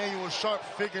without Emmanuel Sharp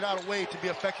figuring out a way to be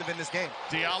effective in this game.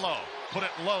 Diallo put it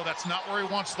low. That's not where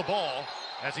he wants the ball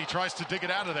as he tries to dig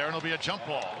it out of there, and it'll be a jump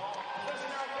ball.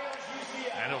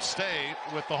 And he'll stay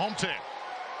with the home team.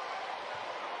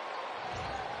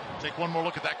 Take one more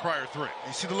look at that Cryer 3.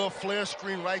 You see the little flare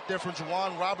screen right there from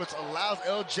Jawan Roberts allows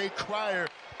L.J. Cryer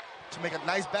to make a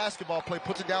nice basketball play,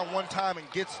 puts it down one time and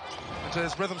gets into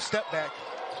his rhythm step back.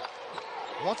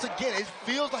 Once again, it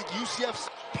feels like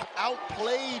UCF's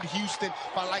outplayed Houston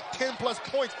by like 10-plus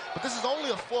points, but this is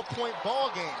only a 4-point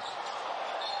ball game.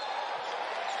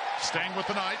 Staying with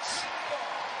the Knights.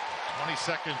 20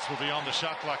 seconds will be on the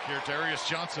shot clock here. Darius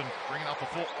Johnson bringing out the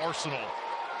full arsenal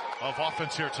of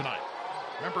offense here tonight.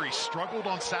 Remember, he struggled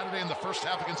on Saturday in the first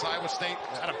half against Iowa State.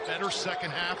 Had a better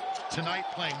second half. Tonight,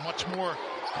 playing much more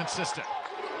consistent.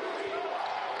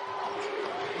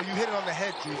 Well, you hit it on the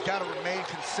head, Drew. He's got to remain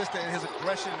consistent in his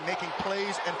aggression and making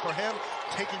plays, and for him,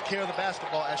 taking care of the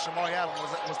basketball, as Shamari Allen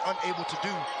was unable to do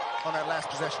on that last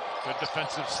possession. Good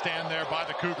defensive stand there by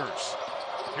the Cougars.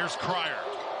 Here's Cryer.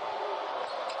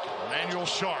 Emmanuel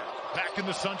Sharp back in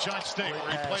the Sunshine State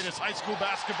where he played his high school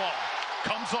basketball.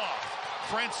 Comes off.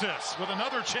 Francis with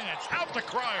another chance. Out to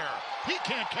Cryer. He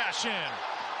can't cash in.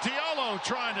 Diallo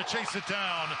trying to chase it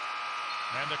down.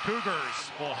 And the Cougars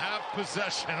will have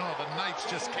possession. Oh, the Knights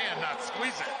just cannot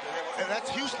squeeze it. And that's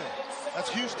Houston. That's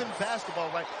Houston basketball,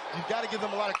 right? You've got to give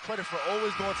them a lot of credit for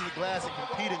always going to the glass and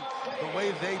competing the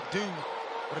way they do.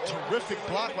 But a terrific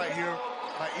block right here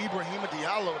by Ibrahima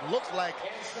Diallo. It looked like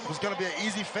it was going to be an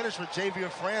easy finish for Javier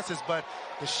Francis, but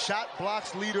the shot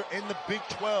blocks leader in the Big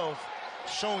 12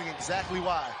 showing exactly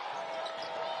why.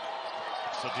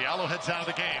 So Diallo heads out of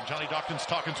the game. Johnny Dawkins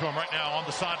talking to him right now on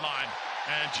the sideline.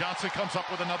 And Johnson comes up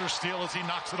with another steal as he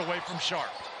knocks it away from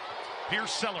Sharp. Here's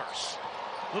Sellers.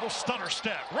 Little stutter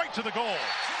step right to the goal.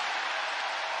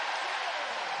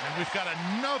 And we've got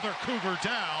another Cougar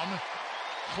down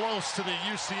close to the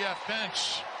UCF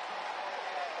bench.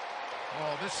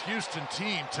 Well, this Houston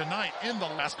team tonight in the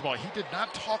basketball, he did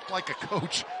not talk like a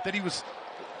coach that he was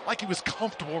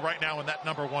comfortable right now in that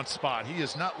 #1 spot. He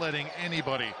is not letting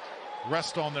anybody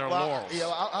rest on their laurels. Yeah,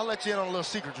 I'll let you in on a little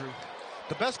secret, Drew.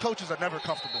 The best coaches are never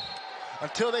comfortable.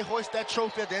 Until they hoist that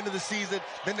trophy at the end of the season,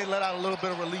 then they let out a little bit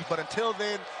of relief. But until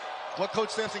then, what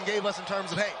Coach Sampson gave us in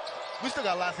terms of, hey, we still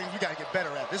got a lot of things we got to get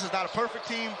better at. This is not a perfect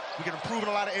team. We can improve in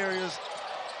a lot of areas.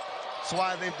 That's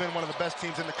why they've been one of the best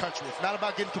teams in the country. It's not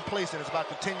about getting complacent. It's about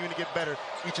continuing to get better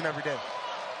each and every day.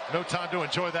 No time to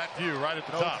enjoy that view right at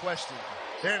the top. No question.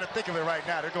 They're in the thick of it right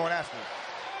now. They're going after it.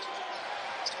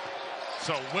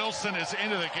 So Wilson is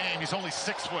into the game. He's only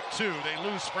 6'2". They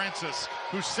lose Francis,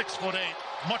 who's 6'8",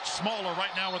 much smaller right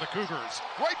now with the Cougars.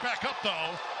 Right back up, though,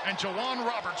 and Jawan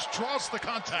Roberts draws the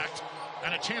contact,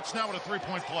 and a chance now at a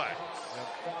three-point play.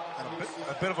 And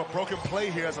a bit of a broken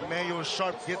play here as Emmanuel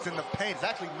Sharp gets in the paint. It's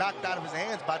actually knocked out of his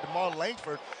hands by DeMar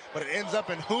Langford, but it ends up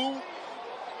in who?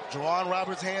 Jawan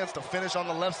Roberts' hands to finish on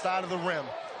the left side of the rim.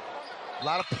 A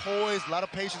lot of poise, a lot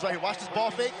of patience right here. Watch this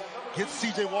ball fake. Gets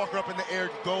C.J. Walker up in the air,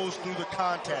 goes through the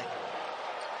contact.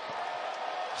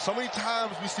 So many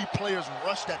times we see players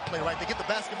rush that play, right? They get the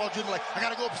basketball driven like, I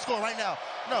got to go up and score right now.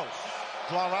 No.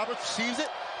 Jawan Roberts receives it,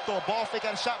 throw a ball fake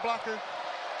at a shot blocker,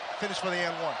 finish for the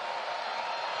N1.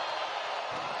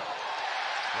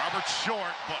 Roberts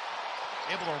short, but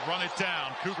able to run it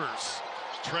down. Cougars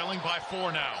trailing by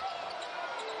 4 now.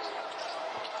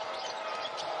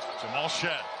 Jamal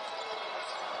Shed.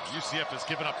 UCF has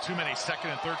given up too many second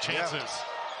and third chances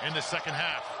in the second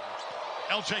half.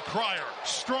 L.J. Cryer,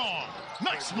 strong,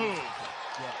 nice move.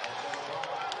 Yeah.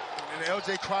 And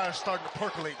L.J. Cryer starting to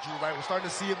percolate, Drew, right? We're starting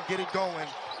to see him get it going.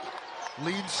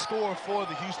 Leading scorer for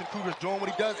the Houston Cougars, doing what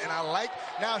he does. And I like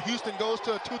now Houston goes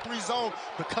to a 2-3 zone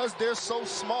because they're so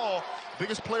small.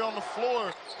 Biggest player on the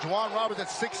floor, Jawan Roberts at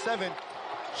 6'7",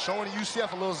 showing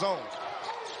UCF a little zone.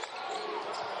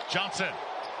 Johnson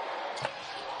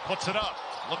puts it up.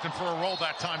 Looking for a roll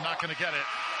that time, not going to get it.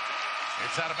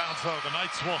 It's out of bounds, though. The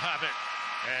Knights will have it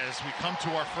as we come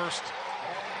to our first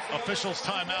officials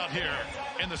timeout here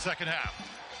in the second half.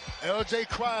 L.J.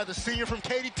 Cryer, the senior from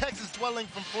Katy, Texas, dwelling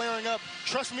from flaring up.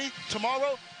 Trust me,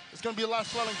 tomorrow it's going to be a lot of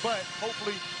swelling, but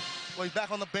hopefully, well, he's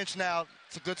back on the bench now.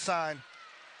 It's a good sign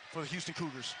for the Houston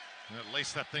Cougars.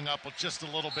 Lace that thing up just a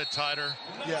little bit tighter.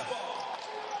 Yeah.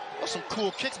 Those some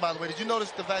cool kicks, by the way. Did you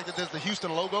notice the fact that there's the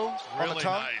Houston logo on the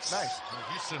tongue? Nice. Nice. Well,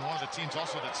 Houston, one of the teams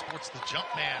also that sports the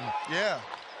Jumpman gear.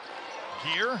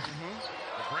 The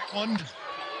great one.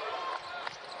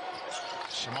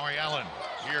 Shamari Allen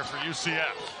here for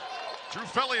UCF. Drew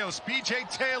Felios, BJ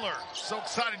Taylor. So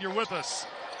excited you're with us.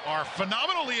 Our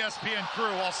phenomenal ESPN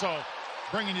crew also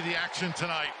bringing you the action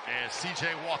tonight as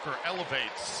C.J. Walker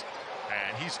elevates.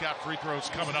 And he's got free throws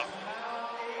coming up.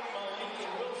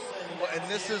 And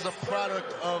this is a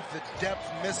product of the depth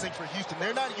missing for Houston.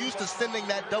 They're not used to sending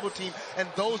that double team and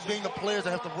those being the players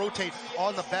that have to rotate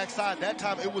on the backside. That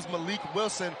time it was Malik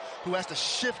Wilson who has to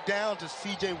shift down to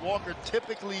C.J. Walker.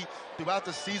 Typically throughout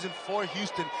the season for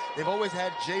Houston, they've always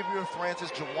had Javier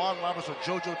Francis, Jawan Roberts, or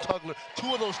JoJo Tugler.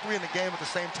 2 of those 3 in the game at the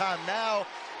same time. Now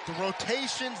the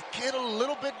rotations get a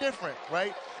little bit different,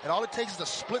 right? And all it takes is a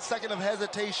split second of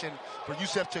hesitation for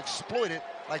UCF to exploit it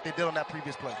like they did on that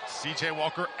previous play. C.J.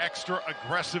 Walker extra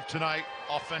aggressive tonight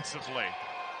offensively.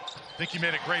 I think you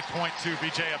made a great point too,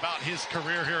 BJ, about his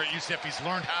career here at UCF. He's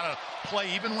learned how to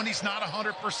play even when he's not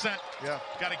 100%. Yeah.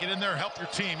 Got to get in there and help your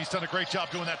team. He's done a great job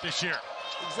doing that this year.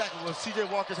 Exactly. Well, C.J.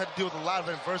 Walker's had to deal with a lot of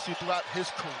adversity throughout his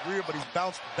career, but he's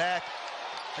bounced back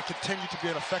and continued to be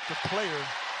an effective player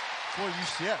for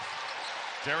UCF.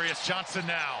 Darius Johnson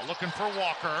now looking for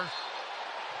Walker.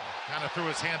 Kind of threw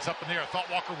his hands up in the air. Thought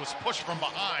Walker was pushed from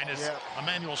behind as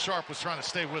Emmanuel Sharp was trying to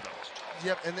stay with him.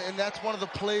 Yep, and that's one of the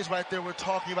plays right there we're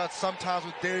talking about sometimes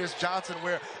with Darius Johnson,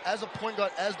 where as a point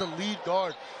guard, as the lead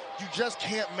guard, you just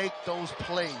can't make those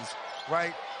plays,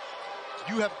 right?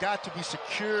 You have got to be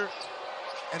secure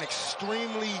and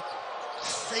extremely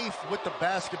safe with the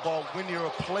basketball when you're a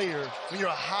player, when you're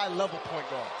a high-level point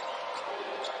guard.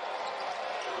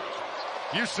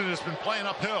 Houston has been playing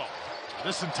uphill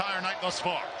this entire night thus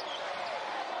far.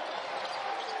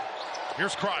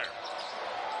 Here's Cryer.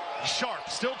 Sharp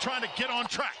still trying to get on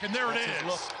track, and there That's it is.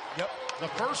 Look. Yep. The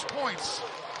first points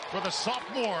for the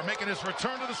sophomore making his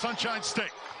return to the Sunshine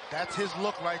State. That's his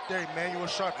look right there, Emmanuel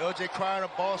Sharp. LJ Cryer on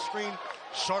a ball screen.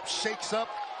 Sharp shakes up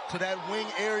to that wing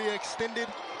area extended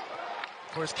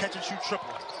for his catch and shoot triple.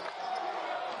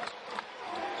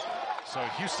 So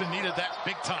Houston needed that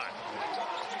big time.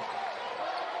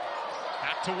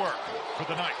 Back to work for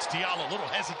the Knights. Diallo, little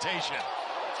hesitation.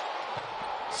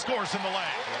 Scores in the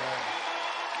lane.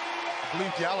 I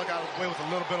believe Diallo got away with a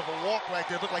little bit of a walk right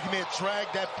there. It looked like he may have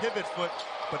dragged that pivot foot,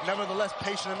 but nevertheless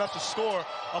patient enough to score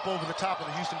up over the top of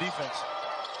the Houston defense.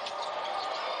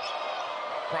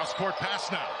 Cross-court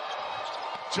pass now.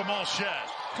 Jamal Shed,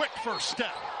 quick first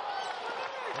step.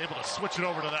 Able to switch it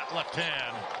over to that left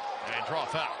hand and draw a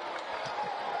foul.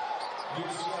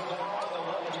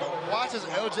 Watch as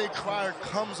LJ Cryer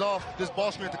comes off this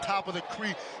ball screen at the top of the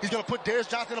crease. He's going to put Darius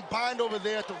Johnson in a bind over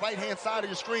there at the right-hand side of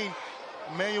your screen.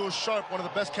 Emmanuel Sharp, one of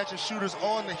the best catching shooters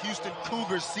on the Houston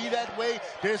Cougars. See that way?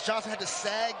 Darius Johnson had to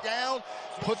sag down,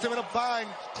 puts him in a bind,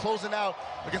 closing out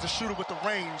against a shooter with the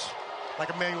range like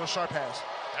Emmanuel Sharp has.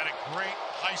 Had a great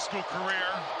high school career,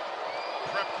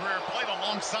 prep career, played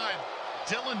alongside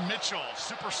Dylan Mitchell,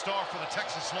 superstar for the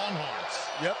Texas Longhorns.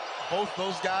 Yep, both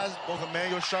those guys, both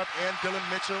Emmanuel Sharp and Dylan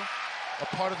Mitchell, a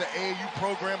part of the AAU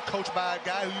program coached by a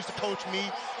guy who used to coach me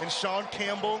and Sean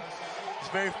Campbell. He's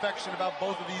very affectionate about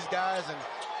both of these guys and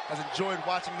has enjoyed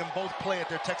watching them both play at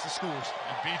their Texas schools.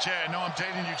 And BJ, I know I'm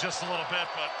dating you just a little bit,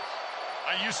 but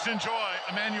I used to enjoy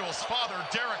Emmanuel's father,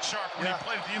 Derek Sharp, when he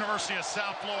played at the University of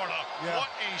South Florida.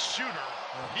 What a shooter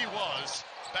he was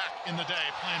back in the day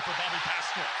playing for Bobby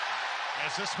Pascal.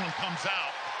 As this one comes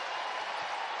out,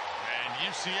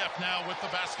 and UCF now with the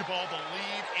basketball, the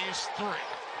lead is 3.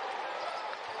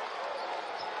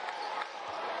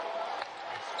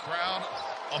 Crowd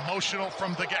emotional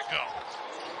from the get-go.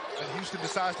 And Houston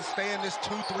decides to stay in this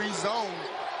 2-3 zone.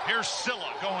 Here's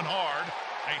Silla going hard,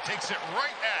 and he takes it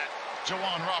right at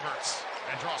Jawan Roberts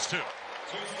and draws 2.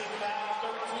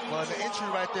 Well, the entry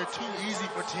right there, too easy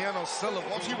for Tiano Silla.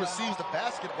 Once he receives the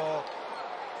basketball,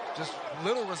 just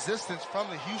little resistance from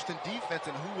the Houston defense,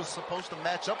 and who was supposed to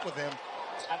match up with him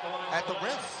at the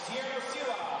rim.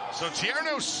 So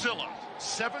Tierno Silla,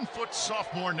 7-foot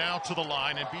sophomore now to the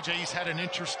line, and BJ, he's had an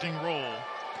interesting role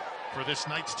for this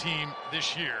Knights team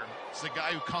this year. He's the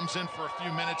guy who comes in for a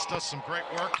few minutes, does some great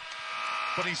work,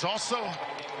 but he's also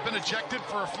been ejected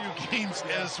for a few games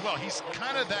as well. He's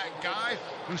kind of that guy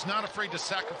who's not afraid to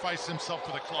sacrifice himself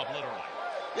for the club, literally.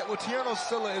 Yeah, well, Tierno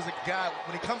Silla is a guy,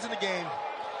 when he comes in the game,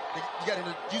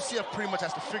 UCF pretty much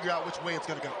has to figure out which way it's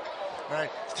going to go. Right?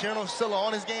 Is Tierno Silla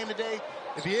on his game today?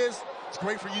 If he is, it's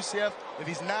great for UCF. If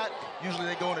he's not, usually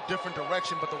they go in a different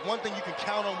direction. But the one thing you can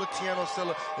count on with Tierno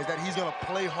Silla is that he's going to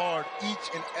play hard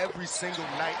each and every single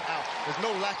night out. There's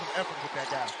no lack of effort with that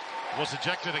guy. Was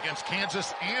ejected against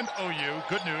Kansas and OU.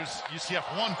 Good news, UCF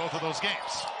won both of those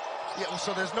games. Yeah, well,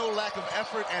 so there's no lack of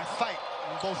effort and fight,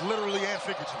 both literally and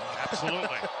figuratively.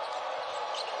 Absolutely.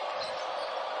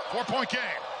 4-point game.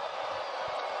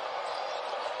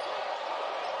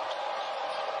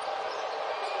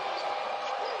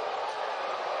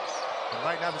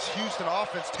 Right now, this Houston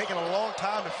offense taking a long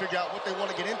time to figure out what they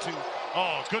want to get into.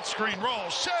 Oh, good screen roll.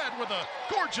 Shed with a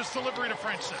gorgeous delivery to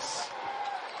Francis.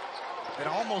 It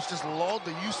almost just lulled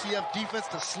the UCF defense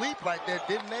to sleep right there,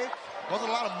 didn't they? Wasn't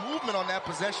a lot of movement on that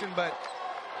possession, but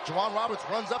Jawan Roberts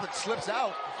runs up and slips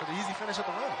out for the easy finish at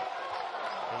the rim.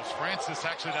 It was Francis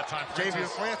actually that time. Javier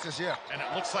Francis, yeah. And it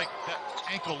looks like that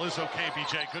ankle is okay,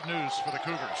 BJ. Good news for the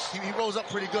Cougars. He rose up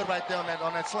pretty good right there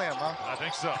on that slam, huh? I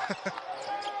think so.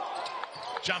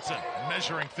 Johnson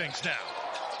measuring things now.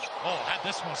 Oh, had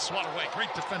this one swat away.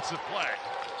 Great defensive play.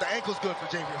 The ankle's good for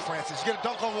Javier Francis. You get a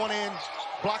dunk on one end,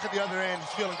 block at the other end. He's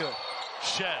feeling good.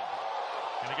 Shed.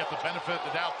 Going to get the benefit of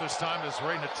the doubt this time as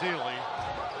Ray Natili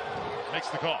makes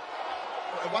the call.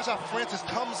 And watch how Francis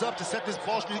comes up to set this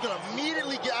ball screen. He's going to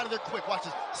immediately get out of there quick. Watch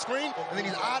this screen, and then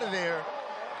he's out of there.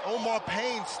 Omar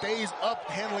Payne stays up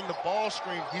handling the ball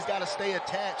screen. He's got to stay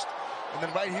attached. And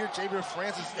then right here, Javier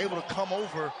Francis is able to come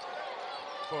over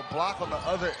for a block on the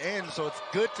other end, so it's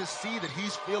good to see that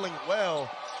he's feeling well.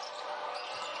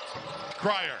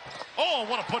 Cryer. Oh,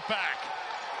 what a putback.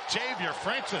 Javier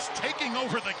Francis taking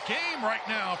over the game right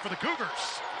now for the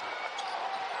Cougars.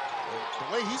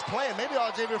 The way he's playing, maybe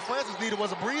all Javier Francis needed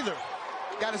was a breather.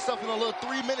 Got himself in a little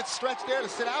 3-minute stretch there to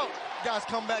sit out. Guys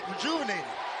come back rejuvenated.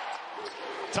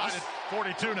 Tied at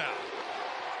 42 now.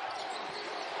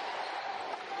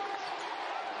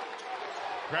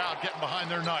 Crowd getting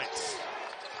behind their Knights.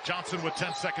 Johnson with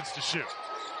 10 seconds to shoot.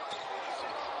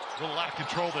 A little out of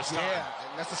control this time. Yeah,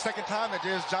 and that's the second time that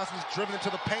Darius Johnson's driven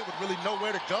into the paint with really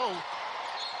nowhere to go.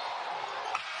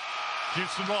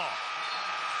 Houston ball.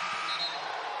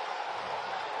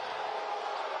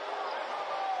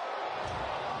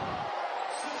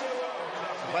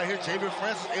 Right here, Javier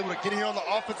Francis able to get here on the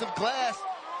offensive glass.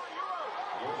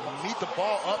 Meet the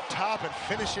ball up top and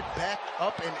finish it back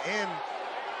up and in.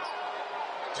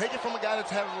 Take it from a guy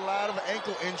that's had a lot of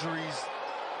ankle injuries.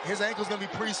 His ankle's going to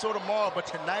be pretty sore tomorrow, but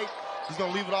tonight he's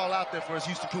going to leave it all out there for his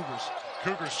Houston Cougars.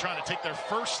 Cougars trying to take their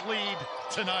first lead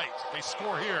tonight. They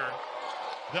score here,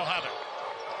 they'll have it.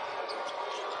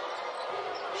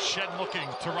 Shed looking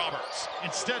to Roberts.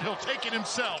 Instead, he'll take it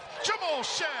himself. Jamal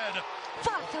Shed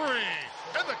for three,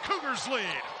 and the Cougars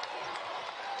lead.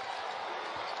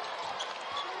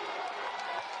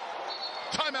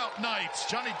 Timeout Knights.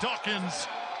 Johnny Dawkins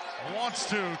wants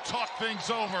to talk things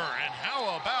over. And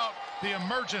how about the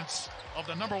emergence of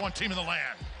the #1 team in the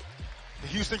land? The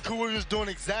Houston Cougars doing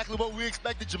exactly what we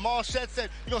expected. Jamal Shed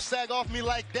said, "You're going to sag off me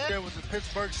like that." There was the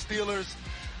Pittsburgh Steelers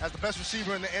as the best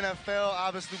receiver in the NFL.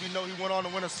 Obviously, we know he went on to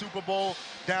win a Super Bowl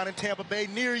down in Tampa Bay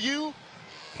near you,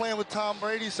 playing with Tom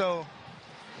Brady. So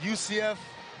UCF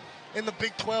in the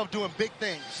Big 12 doing big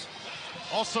things.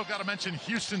 Also got to mention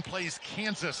Houston plays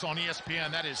Kansas on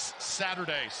ESPN. That is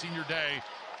Saturday, senior day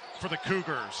for the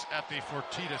Cougars at the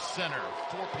Fertitta Center,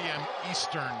 4 p.m.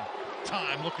 Eastern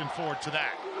time. Looking forward to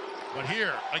that. But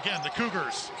here, again, the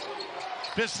Cougars,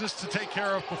 business to take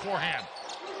care of beforehand.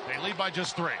 They lead by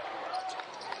just 3.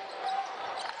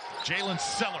 Jalen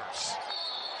Sellers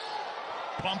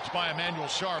bumped by Emmanuel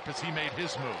Sharp as he made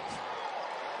his move.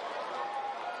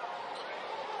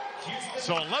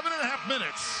 So 11.5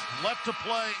 minutes left to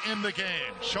play in the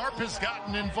game. Sharp has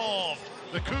gotten involved.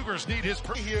 The Cougars need his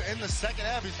here in the second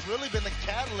half. He's really been the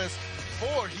catalyst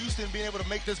for Houston being able to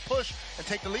make this push and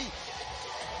take the lead.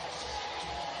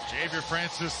 Javier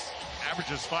Francis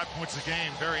averages 5 points a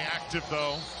game. Very active,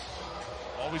 though.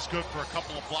 Always good for a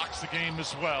couple of blocks a game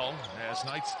as well. As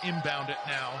Knights inbound it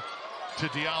now to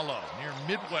Diallo near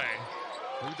midway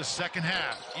through the second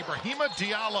half. Ibrahima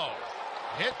Diallo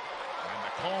hit. And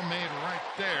the call made right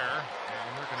there.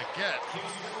 And we're going to get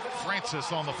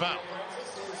Francis on the foul.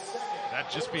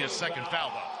 That'd just be a second foul,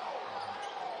 though.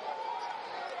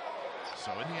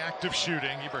 So in the act of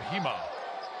shooting, Ibrahima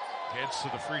heads to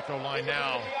the free throw line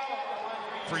now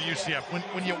for UCF.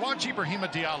 When you watch Ibrahima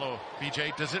Diallo,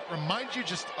 BJ, does it remind you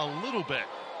just a little bit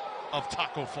of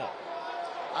Taco Fall?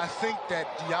 I think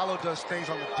that Diallo does things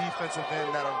on the defensive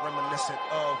end that are reminiscent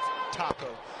of Taco.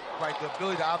 Right, the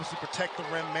ability to obviously protect the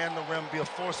rim, man the rim, be a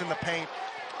force in the paint.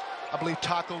 I believe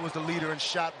Taco was the leader in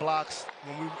shot blocks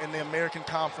when we in the American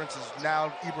Conference. Is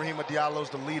now Ibrahima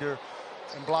Diallo's the leader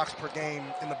in blocks per game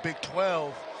in the Big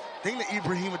 12. The thing that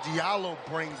Ibrahima Diallo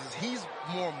brings is he's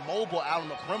more mobile out on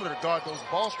the perimeter to guard those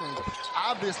ball screens.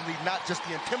 Obviously, not just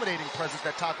the intimidating presence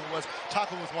that Taco was.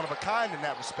 Taco was one of a kind in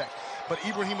that respect. But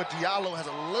Ibrahima Diallo has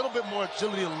a little bit more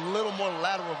agility, a little more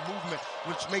lateral movement,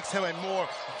 which makes him a more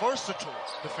versatile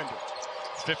defender.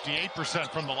 58%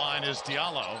 from the line is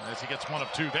Diallo as he gets 1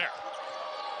 of 2 there.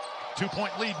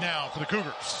 2-point lead now for the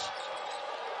Cougars.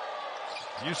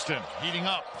 Houston heating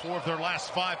up. 4 of their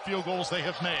last 5 field goals they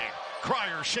have made.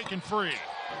 Cryer shaken free.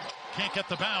 Can't get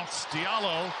the bounce.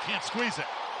 Diallo can't squeeze it.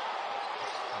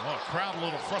 Oh, crowd a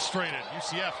little frustrated.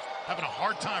 UCF having a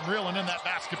hard time reeling in that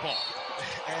basketball.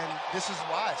 And this is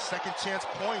why second chance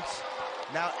points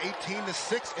now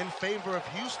 18-6 in favor of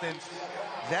Houston.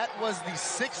 That was the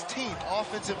 16th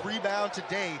offensive rebound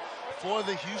today for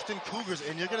the Houston Cougars.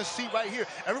 And you're going to see right here,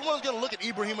 everyone's going to look at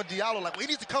Ibrahima Diallo like, well, he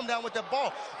needs to come down with that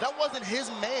ball. That wasn't his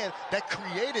man that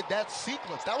created that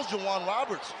sequence. That was Jawan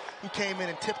Roberts who came in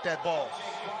and tipped that ball.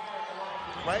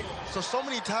 Right? So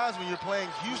many times when you're playing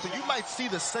Houston, you might see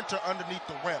the center underneath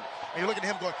the rim. And you're looking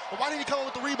at him going, well, why didn't he come in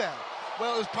with the rebound?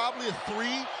 Well, it was probably a 3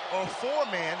 or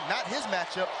 4-man, not his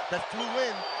matchup, that flew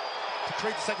in to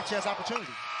create the second chance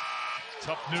opportunity.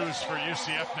 Tough news for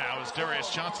UCF now as Darius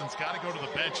Johnson's got to go to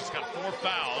the bench. He's got 4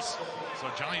 fouls. So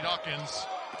Johnny Dawkins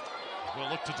will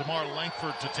look to DeMar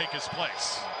Langford to take his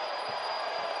place.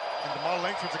 And DeMar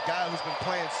Langford's a guy who's been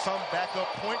playing some backup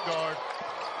point guard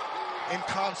in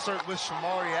concert with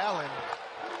Shamari Allen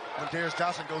when Darius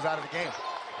Johnson goes out of the game.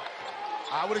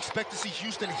 I would expect to see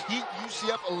Houston heat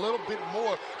UCF a little bit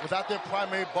more without their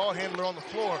primary ball handler on the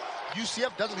floor.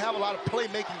 UCF doesn't have a lot of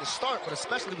playmaking to start, but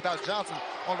especially without Johnson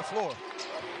on the floor.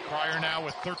 Cryer now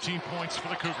with 13 points for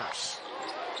the Cougars.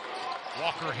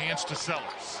 Walker hands to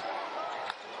Sellers.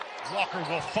 Walker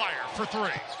will fire for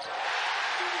three.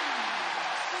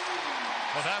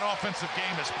 Well, that offensive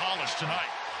game is polished tonight.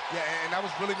 Yeah, and that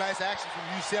was really nice action from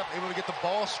UCF, able to get the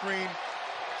ball screen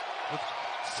with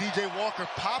C.J. Walker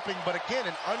popping, but again,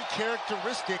 an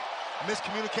uncharacteristic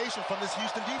miscommunication from this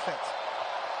Houston defense.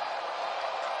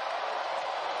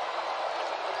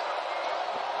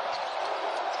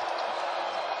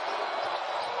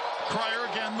 Cryer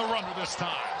again, the runner this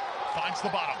time. Finds the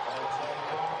bottom.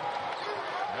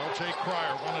 L.J.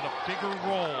 Cryer wanted a bigger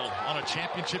role on a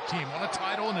championship team. Won a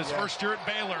title in his first year at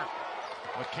Baylor,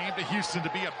 but came to Houston to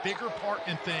be a bigger part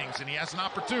in things, and he has an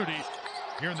opportunity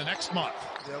here in the next month.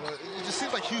 Yeah, well, it just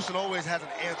seems like Houston always has an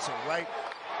answer, right?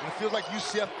 And it feels like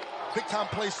UCF big-time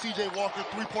play, C.J. Walker,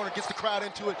 three-pointer, gets the crowd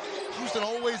into it. Houston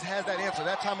always has that answer.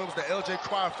 That time it was the L.J.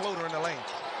 Cryer floater in the lane.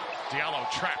 Diallo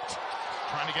trapped,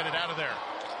 trying to get it out of there.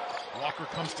 Walker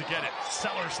comes to get it.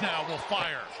 Sellers now will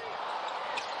fire.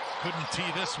 Couldn't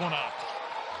tee this one up.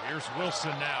 Here's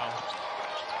Wilson now.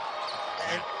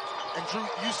 And Drew,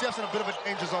 UCF's in a bit of a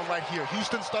danger zone right here.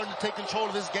 Houston's starting to take control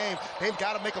of this game. They've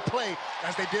got to make a play,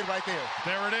 as they did right there.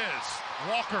 There it is.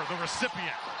 Walker, the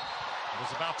recipient,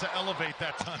 was about to elevate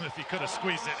that time if he could have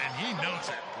squeezed it, and he knows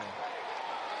it.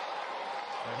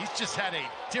 Well, he's just had a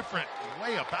different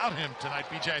way about him tonight,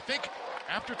 BJ. I think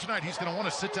after tonight, he's going to want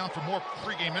to sit down for more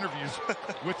pregame interviews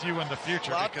with you in the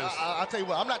future. Well, because I'll tell you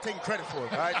what, I'm not taking credit for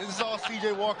it, all right? This is all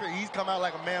C.J. Walker. He's come out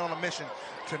like a man on a mission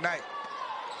tonight.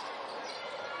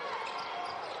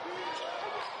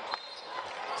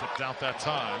 Tipped out that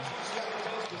time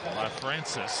by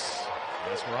Francis,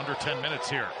 as we're under 10 minutes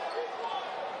here.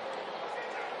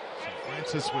 So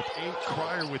Francis with 8,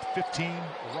 Cryer with 15,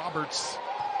 Roberts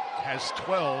has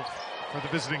 12 for the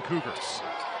visiting Cougars.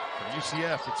 For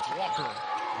UCF, it's Walker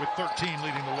with 13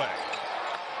 leading the way.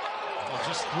 Well,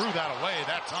 just threw that away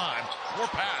that time. Poor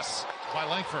pass by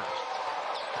Langford.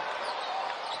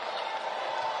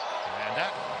 And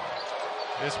that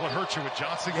is what hurts you with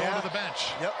Johnson going to the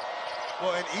bench. Yep.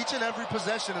 Well, and each and every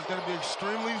possession is going to be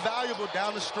extremely valuable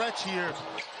down the stretch here.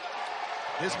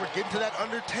 We're getting to that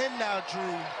under 10 now,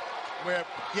 Drew, where,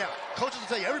 coaches will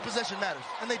tell you every possession matters,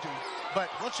 and they do. But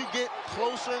once you get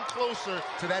closer and closer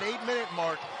to that 8-minute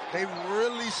mark, they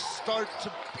really start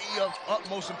to be of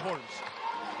utmost importance.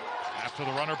 After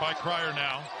the runner by Cryer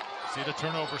now, see the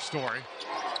turnover story.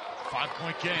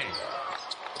 5-point game.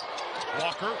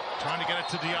 Walker trying to get it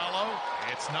to Diallo.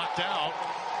 It's knocked out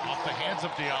off the hands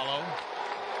of Diallo.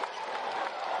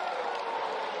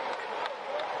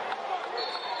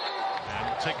 And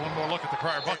we'll take one more look at the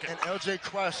Cryer bucket. And L.J.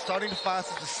 Cryer starting to find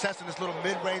some success in this little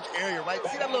mid-range area, right?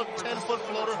 See that little 10-foot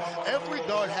floater? Every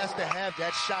guard has to have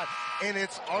that shot in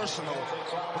its arsenal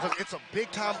because it's a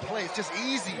big-time play. It's just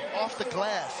easy off the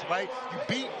glass, right?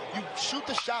 You shoot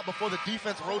the shot before the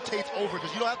defense rotates over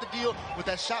because you don't have to deal with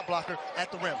that shot blocker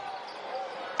at the rim.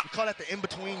 We call that the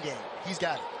in-between game. He's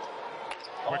got it.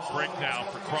 Quick break now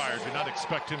for Cryer. Do not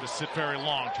expect him to sit very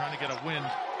long, trying to get a win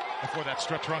before that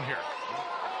stretch run here.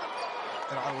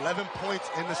 And 11 points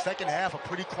in the second half, a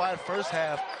pretty quiet first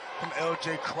half from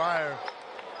L.J. Cryer.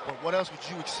 But what else would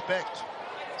you expect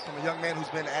from a young man who's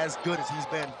been as good as he's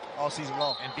been all season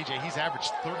long? And BJ, he's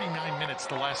averaged 39 minutes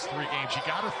the last 3 games. You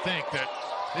got to think that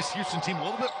this Houston team a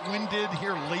little bit winded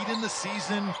here late in the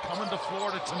season, coming to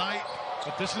Florida tonight.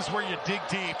 But this is where you dig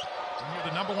deep. When you're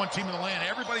the number 1 team in the land,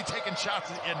 everybody taking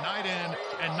shots at night in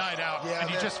and night out,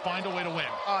 and you just find a way to win.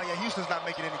 Oh, yeah, Houston's not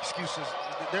making any excuses.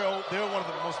 They're one of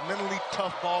the most mentally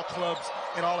tough ball clubs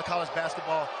in all of college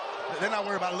basketball. They're not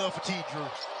worried about a little fatigue, Drew.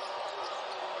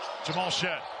 Jamal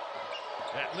Shed.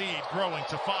 That lead growing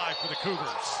to 5 for the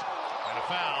Cougars. And a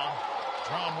foul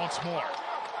drawn once more.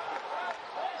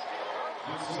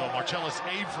 So Marcellus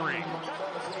Avery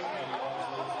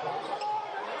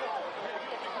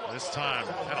this time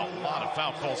had a lot of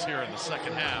foul calls here in the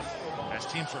second half as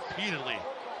teams repeatedly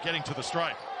getting to the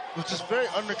stripe. It was just very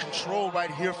under control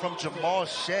right here from Jamal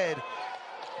Shed.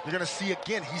 You're going to see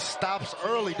again, he stops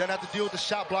early, doesn't have to deal with the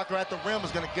shot blocker at the rim,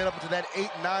 is going to get up into that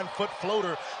 8-9-foot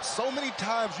floater. So many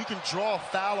times you can draw a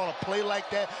foul on a play like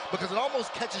that because it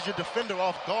almost catches your defender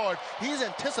off guard. He's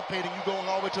anticipating you going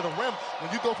all the way to the rim.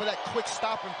 When you go for that quick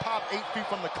stop and pop 8 feet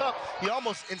from the cup, he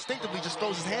almost instinctively just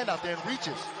throws his hand out there and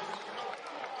reaches.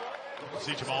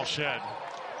 See Jamal Shed,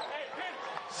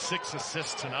 6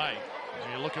 assists tonight.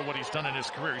 And you look at what he's done in his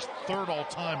career. He's third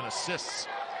all-time in assists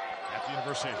at the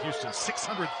University of Houston.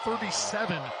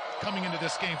 637 coming into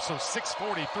this game, so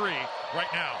 643 right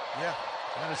now. Yeah.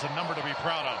 That is a number to be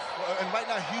proud of. Well, and right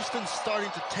now, Houston's starting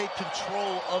to take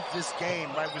control of this game,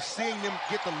 right? We're seeing them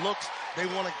get the looks they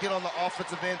want to get on the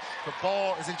offensive end. The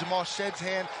ball is in Jamal Shedd's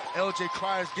hand. L.J.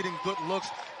 Crier's getting good looks.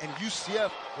 And UCF,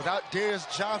 without Darius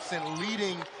Johnson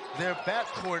leading their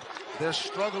backcourt, they're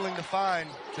struggling to find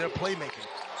their playmaking.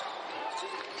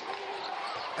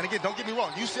 And again, don't get me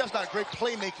wrong, UCF's not a great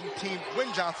playmaking team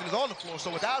when Johnson is on the floor. So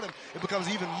without him, it becomes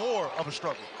even more of a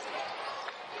struggle.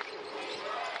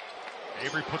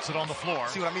 Avery puts it on the floor.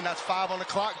 See what I mean? That's 5 on the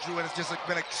clock, Drew, and it's just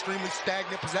been an extremely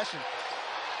stagnant possession.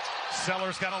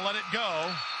 Sellers got to let it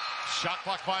go. Shot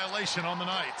clock violation on the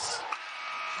Knights.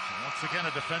 And once again,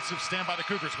 a defensive stand by the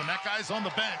Cougars. When that guy's on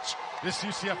the bench, this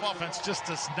UCF offense just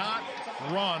does not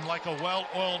run like a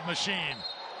well-oiled machine.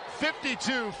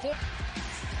 52.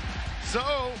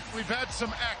 So we've had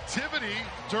some activity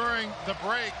during the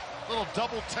break. Little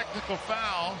double technical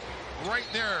foul right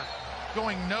there,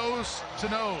 going nose to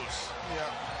nose. Yeah.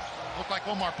 Looked like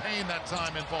Omar Payne that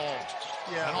time involved.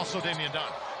 Yeah. And also Damian Dunn.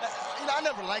 You know, I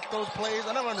never liked those plays.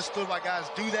 I never understood why guys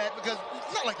do that, because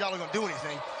it's not like y'all are going to do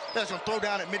anything. They're just going to throw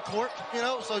down at midcourt, you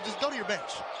know? So just go to your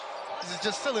bench. This is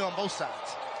just silly on both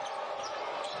sides.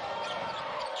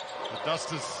 The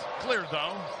dust is cleared,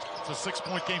 though. It's a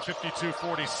 6-point game,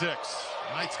 52-46.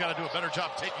 Knights got to do a better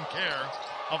job taking care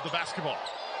of the basketball.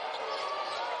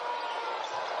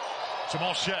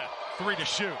 Jamal Shedd, 3 to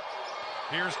shoot.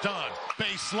 Here's Dunn,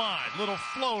 baseline, little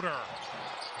floater.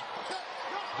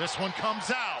 This one comes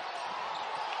out.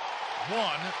 1,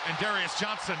 and Darius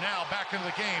Johnson now back into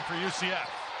the game for UCF.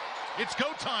 It's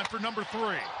go time for number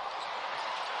 3.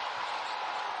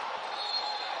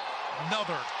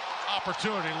 Another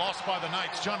opportunity lost by the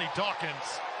Knights. Johnny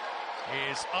Dawkins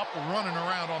is up running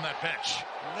around on that bench.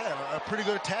 Yeah, a pretty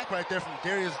good attack right there from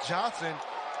Darius Johnson.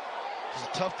 It's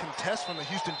a tough contest from the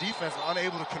Houston defense,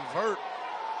 unable to convert.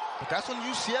 But that's when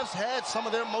UCF's had some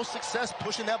of their most success,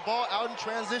 pushing that ball out in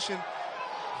transition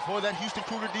before that Houston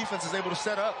Cougar defense is able to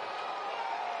set up.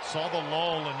 Saw the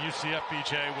lull in UCF,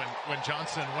 BJ, when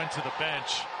Johnson went to the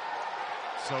bench.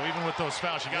 So even with those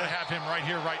fouls, you got to have him right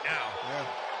here, right now. Yeah.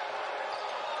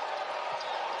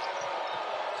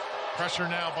 Pressure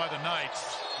now by the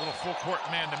Knights. Little full court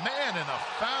man-to-man, and a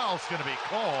foul's going to be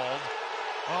called.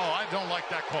 Oh, I don't like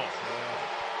that call.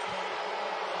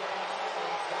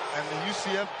 And the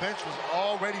UCF bench was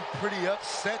already pretty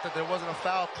upset that there wasn't a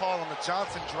foul call on the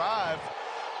Johnson drive.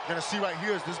 You're going to see right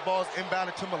here as this ball is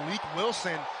inbounded to Malik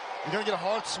Wilson. You're going to get a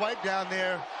hard swipe down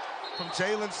there from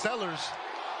Jalen Sellers.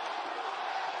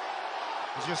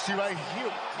 As you can see right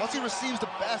here, once he receives the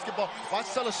basketball, watch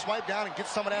Sellers swipe down and get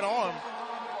some of that arm.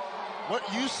 What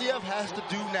UCF has to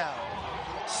do now,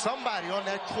 somebody on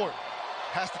that court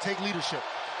has to take leadership.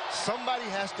 Somebody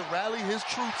has to rally his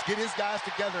troops, get his guys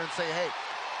together and say, hey,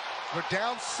 we're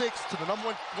down 6 to the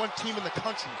number one team in the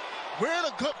country. We're in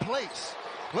a good place.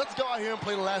 Let's go out here and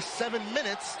play the last 7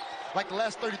 minutes like the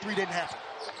last 33 didn't happen.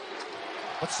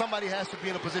 But somebody has to be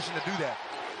in a position to do that.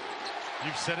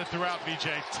 You've said it throughout,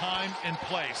 BJ. Time and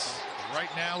place. Right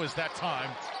now is that time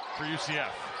for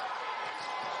UCF.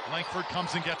 Langford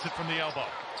comes and gets it from the elbow.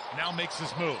 Now makes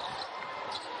his move.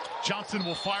 Johnson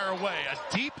will fire away.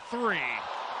 A deep 3.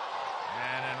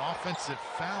 And an offensive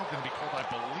foul going to be called. I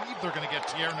believe they're going to get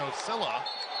Tierno Silla.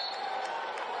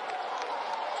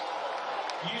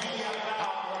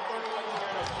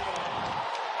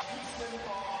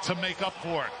 To make up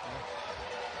for it.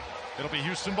 It'll be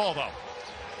Houston ball, though.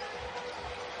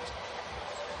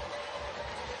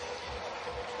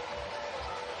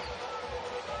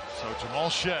 So Jamal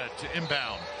Shedd to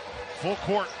inbound. Full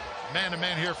court,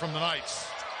 man-to-man here from the Knights.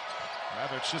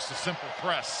 Rather, it's just a simple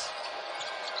press.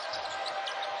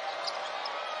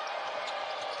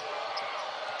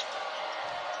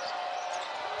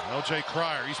 L.J.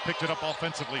 Crier, he's picked it up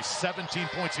offensively. 17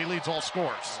 points, he leads all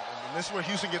scores. And this is where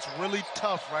Houston gets really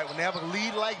tough, right? When they have a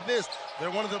lead like this,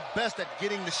 they're one of the best at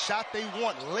getting the shot they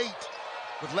want late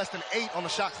with less than 8 on the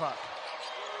shot clock.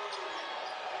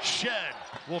 Shedd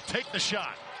will take the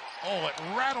shot. Oh,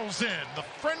 it rattles in. The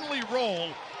friendly roll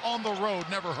on the road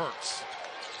never hurts.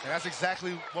 And that's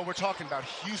exactly what we're talking about.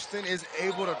 Houston is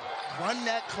able to run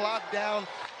that clock down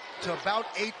to about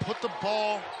 8, put the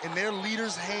ball in their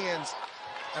leader's hands,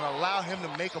 and allow him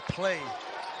to make a play.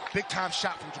 Big-time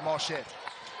shot from Jamal Shedd.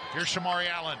 Here's Shamari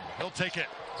Allen. He'll take it.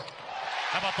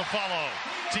 How about the follow?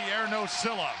 Tierno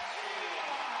Silla.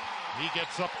 He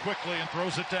gets up quickly and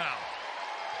throws it down.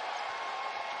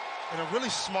 And a really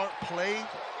smart play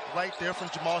right there from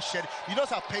Jamal Shedd. You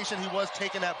notice how patient he was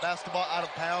taking that basketball out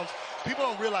of bounds. people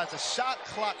don't realize the shot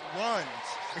clock runs,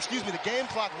 the game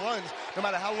clock runs no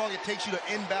matter how long it takes you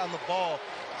to inbound the ball.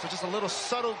 So just a little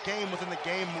subtle game within the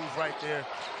game move right there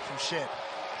from Shed.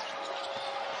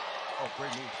 Oh,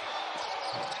 great move.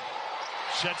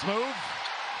 Shed's move,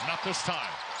 not this time.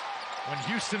 When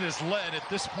Houston is led at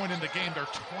this point in the game, they're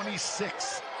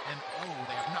 26 and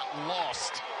they have not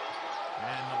lost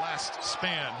in the last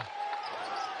span.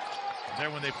 There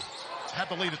when they've had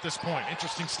the lead at this point.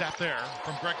 Interesting stat there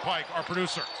from Greg Pike, our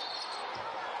producer.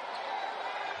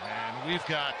 And we've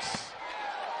got,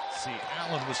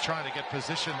 Allen was trying to get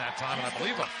position that time, and I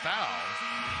believe a foul.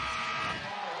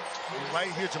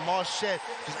 Right here, Jamal Shed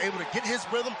is able to get his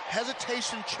rhythm.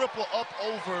 Hesitation triple up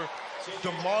over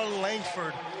DeMar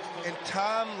Langford. In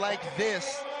time like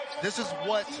this is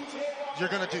what you're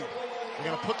going to do. You're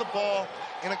going to put the ball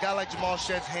in a guy like Jamal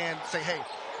Shed's hand, say, hey,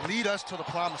 lead us to the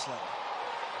promised land.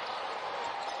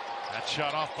 That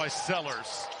shot off by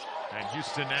Sellers. And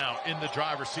Houston now in the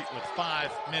driver's seat with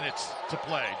 5 minutes to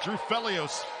play. Drew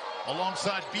Felios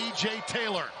alongside B.J.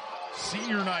 Taylor.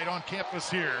 Senior night on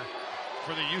campus here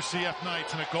for the UCF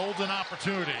Knights, and a golden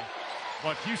opportunity.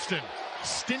 But Houston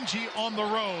stingy on the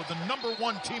road, the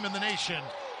 #1 team in the nation.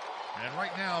 And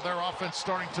right now their offense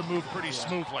starting to move pretty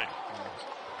smoothly.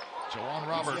 Jawan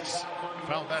Roberts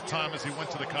fouled that time as he went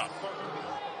to the cup.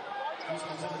 You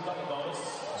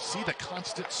see the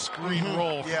constant screen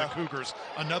roll for the Cougars.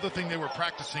 Another thing they were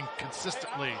practicing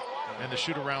consistently in the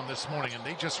shoot around this morning, and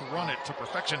they just run it to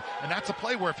perfection. And that's a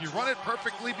play where if you run it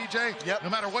perfectly, BJ, no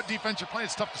matter what defense you're playing,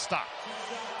 it's tough to stop.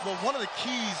 Well, one of the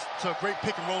keys to a great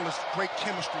pick and roll is great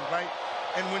chemistry, right?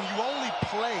 And when you only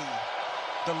play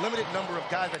the limited number of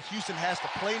guys that Houston has to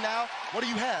play now, what do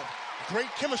you have? Great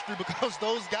chemistry, because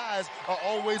those guys are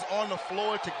always on the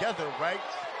floor together, right?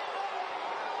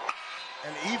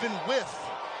 And even with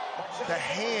the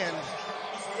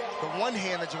one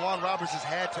hand that Jawan Roberts has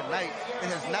had tonight, it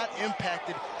has not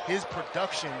impacted his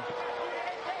production.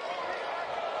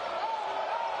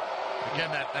 Again,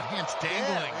 that hand's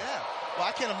dangling. Yeah. Well,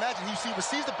 I can't imagine. He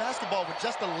receives the basketball with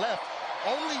just the left,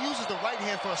 only uses the right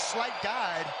hand for a slight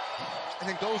guide, and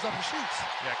then goes up and shoots.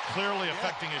 Yeah, clearly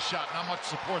affecting his shot. Not much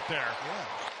support there.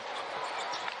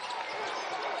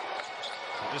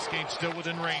 So this game's still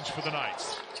within range for the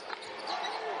Knights.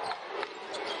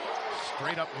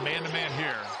 Straight up man-to-man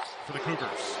here for the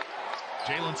Cougars.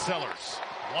 Jalen Sellers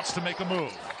wants to make a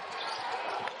move.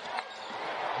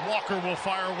 Walker will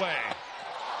fire away.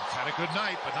 He's had a good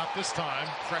night, but not this time.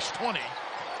 Fresh 20.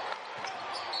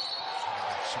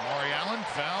 Shamari Allen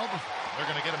fouled. They're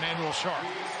going to get Emmanuel Sharp.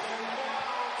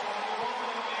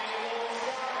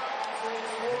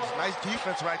 Nice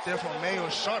defense right there from Emmanuel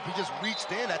Sharp. He just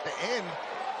reached in at the end.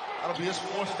 That'll be his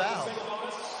 4th foul.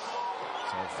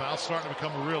 So foul starting to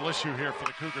become a real issue here for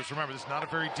the Cougars. Remember, this is not a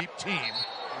very deep team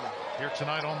here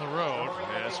tonight on the road,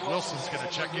 as Wilson's going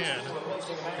to check in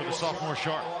for the sophomore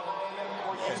Sharp.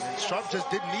 And Sharp just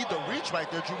didn't need the reach right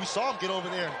there, Drew. We saw him get over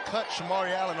there and cut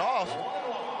Shamari Allen off.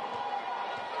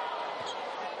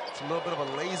 It's a little bit of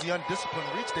a lazy, undisciplined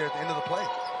reach there at the end of the play.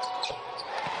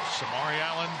 Shamari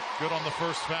Allen good on the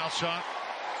first foul shot.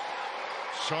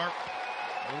 Sharp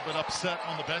a little bit upset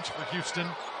on the bench for Houston.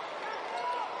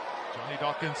 Johnny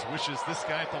Dawkins wishes this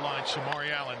guy at the line,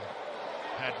 Shamari Allen,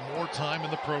 had more time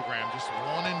in the program. Just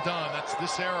one and done. That's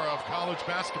this era of college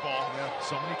basketball.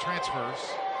 So many transfers.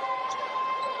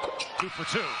 2 for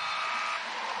 2.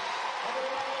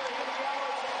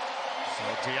 So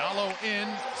Diallo in,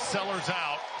 Sellers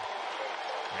out.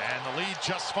 And the lead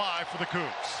just 5 for the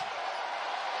Cougs.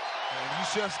 And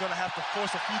UCF's going to have to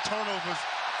force a few turnovers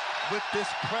with this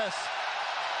press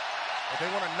if they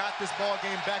want to knock this ball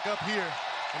game back up here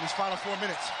in these final 4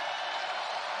 minutes.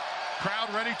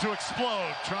 Crowd ready to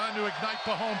explode, trying to ignite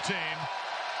the home team.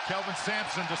 Kelvin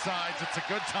Sampson decides it's a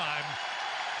good time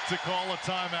to call a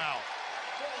timeout.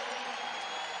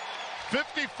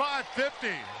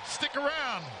 55-50. Stick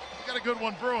around. We got a good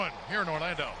one brewing here in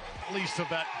Orlando. At least of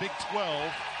that Big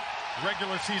 12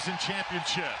 regular season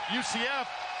championship. UCF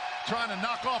trying to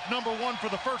knock off #1 for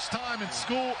the first time in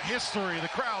school history. The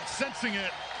crowd sensing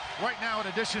it right now at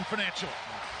Addition Financial.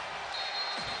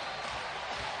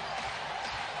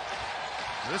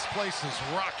 This place is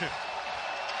rocking.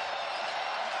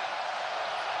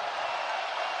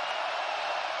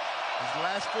 These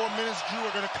last 4 minutes, Drew,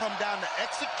 are going to come down to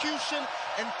execution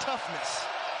and toughness.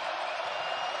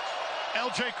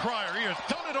 L.J. Cryer, he has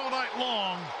done it all night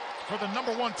long for the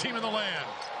 #1 team in the land.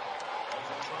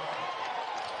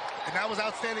 And that was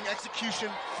outstanding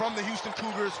execution from the Houston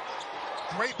Cougars.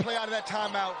 Great play out of that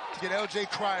timeout to get L.J.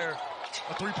 Cryer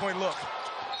a 3-point look.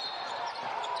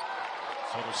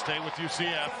 So to stay with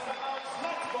UCF.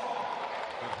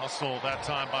 Good Hustle that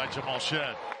time by Jamal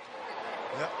Shed.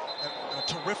 Yep, a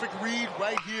terrific read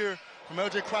right here from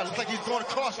LJ Cryer. Looks like he's going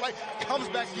across, right? Comes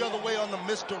back the other way on the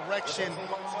misdirection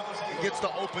and gets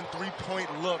the open three-point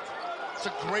look. It's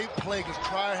a great play because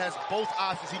Cryer has both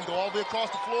options. He can go all the way across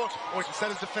the floor, or he can set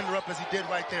his defender up as he did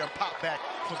right there and pop back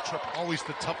for the triple. Always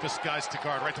the toughest guys to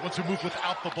guard, right? The ones who move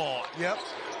without the ball. Yep.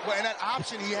 Well, and that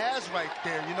option he has right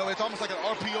there, you know, it's almost like an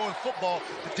RPO in football.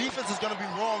 The defense is going to be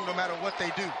wrong no matter what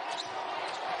they do.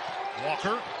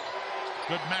 Walker,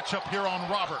 good matchup here on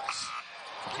Roberts.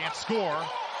 Can't score.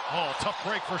 Oh, tough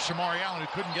break for Shamari Allen, who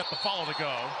couldn't get the follow to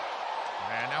go.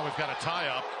 And now we've got a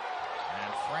tie-up.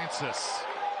 And Francis,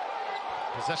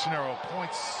 possession arrow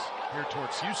points here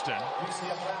towards Houston. And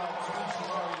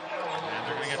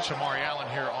they're going to get Shamari Allen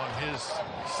here on his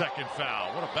second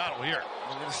foul. What a battle here.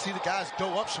 We're going to see the guys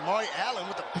go up. Shamari Allen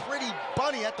with a pretty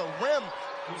bunny at the rim.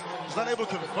 He's unable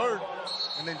to convert.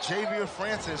 And then Javier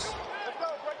Francis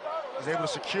is able to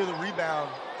secure the rebound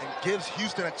and gives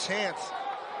Houston a chance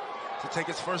to take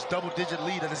his first double-digit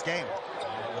lead of this game.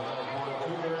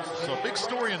 So big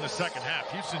story in the second half.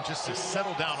 Houston just has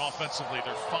settled down offensively.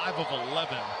 They're 5 of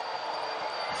 11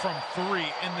 from 3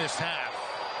 in this half.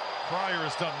 Cryer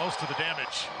has done most of the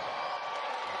damage.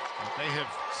 They have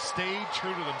stayed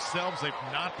true to themselves. They've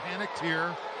not panicked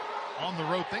here on the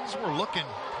road. Things were looking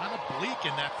kind of bleak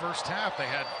in that first half. They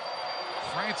had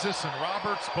Francis and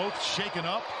Roberts both shaken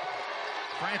up.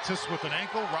 Francis with an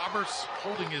ankle, Roberts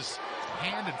holding his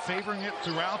hand and favoring it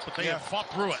throughout, but they have fought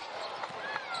through it.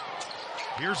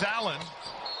 Here's Allen,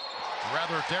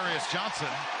 rather Darius Johnson.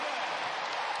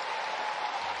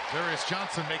 Darius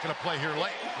Johnson making a play here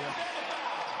late.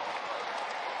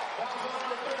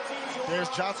 Darius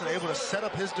Johnson able to set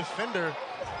up his defender.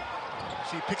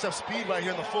 So he picks up speed right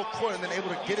here in the full court and then able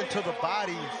to get into the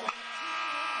body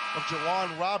of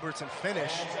Jawan Roberts and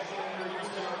finish.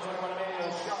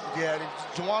 Yeah,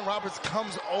 Jawan Roberts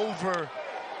comes over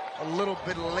a little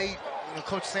bit late. You know,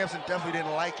 Coach Sampson definitely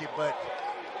didn't like it, but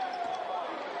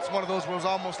it's one of those where it was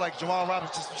almost like Jawan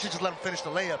Roberts should just let him finish the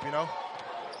layup, you know?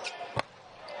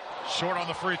 Short on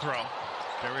the free throw.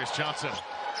 Darius Johnson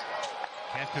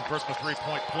can't convert the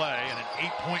three-point play, and an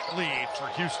 8-point lead for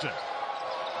Houston.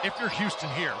 If you're Houston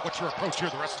here, what's your approach here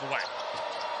the rest of the way?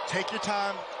 Take your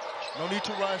time. No need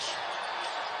to rush.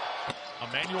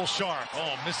 Emmanuel Sharp.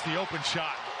 Oh, missed the open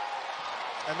shot.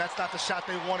 And that's not the shot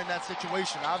they want in that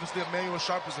situation. Obviously, Emmanuel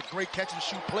Sharp is a great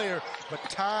catch-and-shoot player, but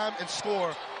time and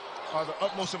score are the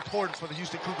utmost importance for the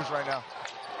Houston Cougars right now.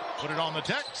 Put it on the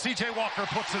deck. C.J. Walker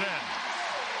puts it in.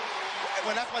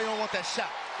 Well, that's why you don't want that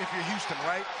shot if you're Houston,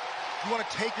 right? You want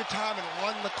to take your time and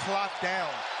run the clock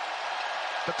down.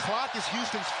 The clock is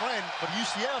Houston's friend, but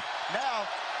UCF now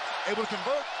able to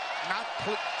convert, not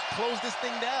close this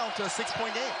thing down to a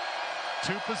 6-point game.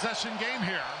 2-possession game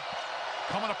here.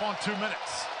 Coming up on 2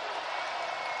 minutes.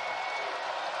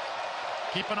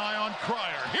 Keep an eye on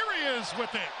Cryer. Here he is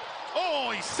with it.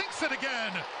 Oh, he sinks it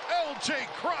again. LJ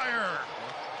Cryer.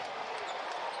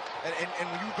 And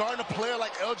when you're guarding a player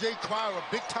like LJ Cryer, a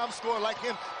big-time scorer like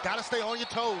him, got to stay on your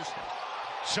toes.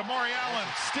 Shamari Allen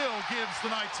still gives the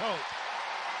Knights hope.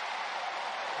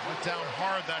 Went down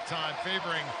hard that time,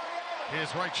 favoring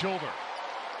his right shoulder.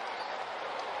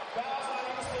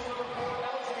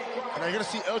 And you're going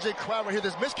to see LJ Cryer right here.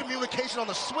 There's miscommunication on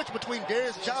the switch between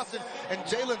Darius Johnson and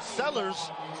Jalen Sellers.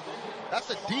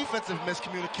 That's a defensive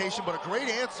miscommunication, but a great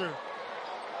answer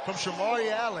from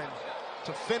Shamari Allen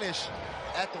to finish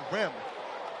at the rim.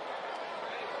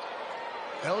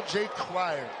 LJ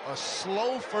Cryer, a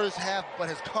slow first half, but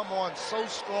has come on so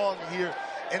strong here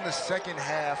in the second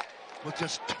half with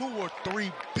just 2 or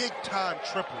 3 big-time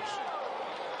triples.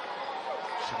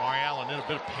 Shamari Allen in a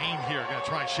bit of pain here. Going to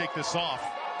try and shake this off.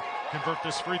 Convert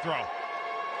this free throw.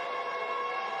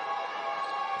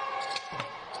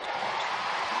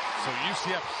 So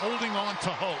UCF holding on to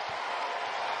hope.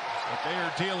 But they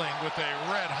are dealing with a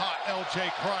red-hot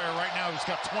LJ Cryer right now who's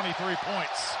got 23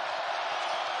 points.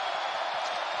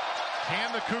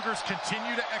 Can the Cougars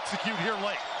continue to execute here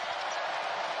late?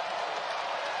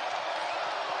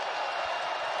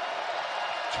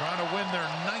 Trying to win their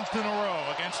 9th in a row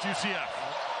against UCF.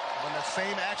 On the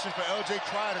same action for LJ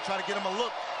Cryer to try to get him a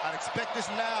look. I'd expect this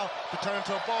now to turn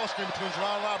into a ball screen between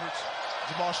Jawan Roberts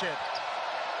and Jamal Shed.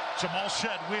 Jamal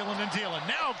Shed wheeling and dealing.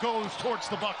 Now goes towards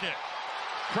the bucket.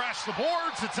 Crash the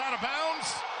boards. It's out of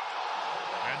bounds.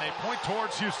 And they point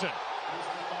towards Houston.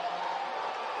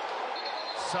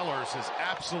 Sellers is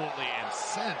absolutely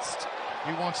incensed.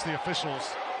 He wants the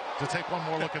officials to take one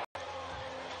more look at.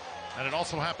 And it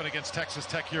also happened against Texas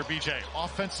Tech here, BJ.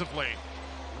 Offensively,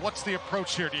 what's the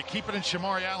approach here? Do you keep it in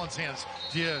Shamari Allen's hands?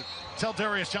 Do you tell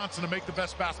Darius Johnson to make the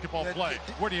best basketball play?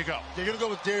 Where do you go? You're going to go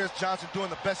with Darius Johnson doing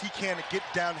the best he can to get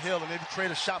downhill and maybe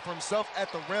create a shot for himself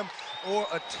at the rim or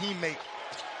a teammate.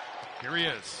 Here he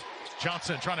is.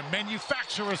 Johnson trying to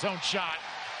manufacture his own shot,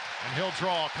 and he'll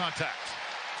draw contact.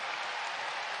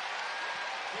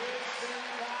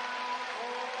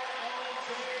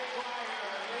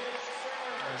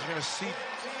 As you're going to see,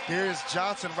 Darius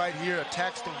Johnson right here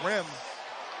attacks the rim.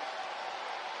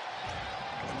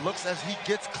 It looks as he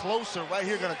gets closer right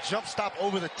here, going to jump stop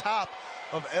over the top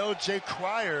of L.J.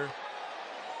 Cryer.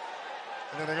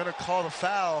 And then they're going to call the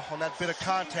foul on that bit of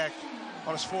contact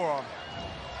on his forearm.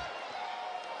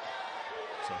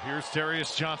 So here's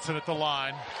Darius Johnson at the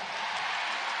line.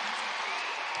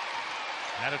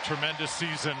 Had a tremendous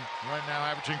season. Right now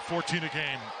averaging 14 a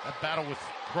game. That battle with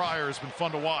Cryer has been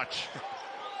fun to watch.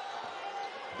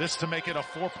 This to make it a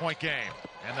 4-point game.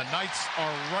 And the Knights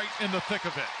are right in the thick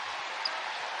of it.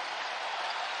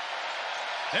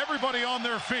 Everybody on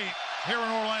their feet here in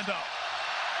Orlando.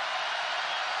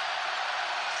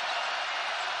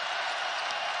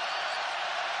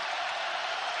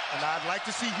 And I'd like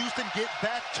to see Houston get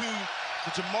back to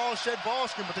the Jamal Shed ball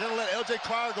screen, but they're going to let L.J.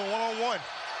 Cryer go one-on-one.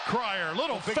 Cryer,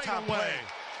 little big-time fadeaway.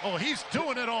 Oh, he's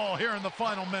doing it all here in the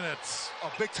final minutes.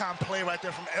 A big-time play right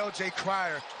there from L.J.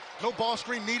 Cryer. No ball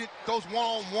screen needed. Goes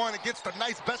one-on-one against the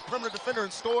Knights' best perimeter defender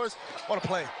in Stores. What a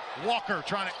play. Walker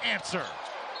trying to answer.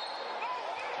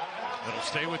 It'll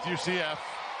stay with UCF.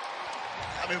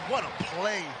 I mean, what a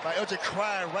play by L.J.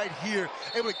 Cryer right here.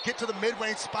 Able to get to the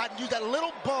mid-range spot and use that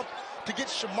little bump to get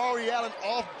Shamari Allen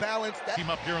off balance.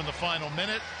 Team up here in the final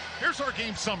minute. Here's our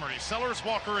game summary. Sellers,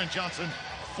 Walker, and Johnson,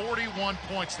 41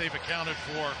 points they've accounted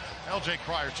for. L.J.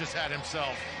 Cryer just had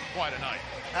himself quite a night.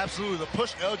 Absolutely. The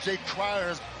push L.J. Cryer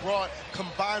has brought,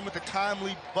 combined with the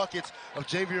timely buckets of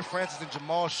Javier Francis and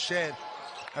Jamal Shed,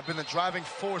 have been the driving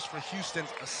force for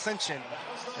Houston's ascension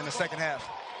in the second half.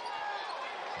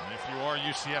 And if you are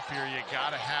UCF here, you got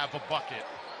to have a bucket.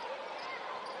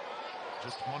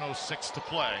 Just 1:06 to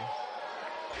play.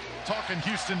 Talking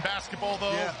Houston basketball,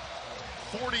 though, yeah.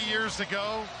 40 years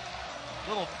ago, a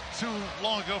little too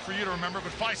long ago for you to remember,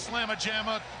 but Phi Slamma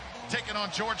Jamma taking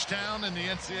on Georgetown in the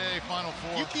NCAA Final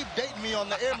Four. You keep dating me on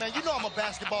the air, man. You know I'm a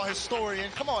basketball historian.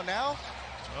 Come on now.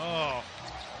 Oh,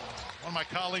 one of my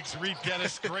colleagues, Reed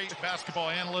Geddes, great basketball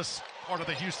analyst, part of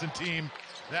the Houston team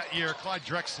that year. Clyde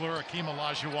Drexler, Akeem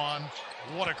Olajuwon.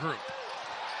 What a group.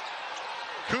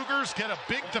 Cougars get a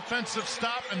big defensive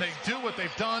stop, and they do what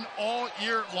they've done all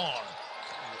year long.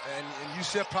 And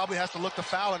UCF probably has to look to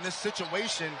foul in this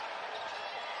situation.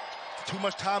 Too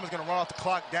much time is going to run off the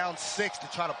clock, down 6 to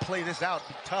try to play this out. It'd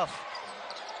be tough.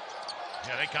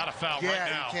 Yeah, they got to foul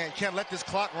right now. Yeah, you can't let this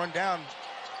clock run down.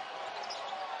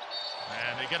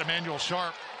 And they get Emmanuel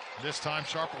Sharp. This time,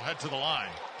 Sharp will head to the line.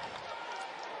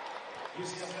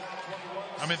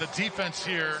 I mean, the defense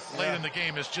here late in the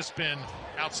game has just been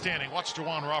outstanding. Watch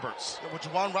Juwan Roberts. With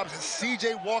Juwan Roberts and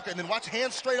C.J. Walker, and then watch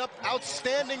hands straight up.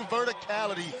 Outstanding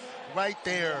verticality right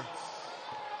there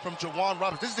from Juwan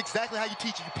Roberts. This is exactly how you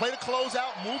teach it. You play the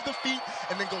closeout, move the feet,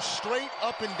 and then go straight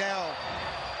up and down.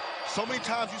 So many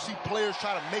times you see players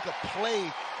try to make a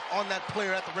play on that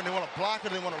player at the rim. They want to block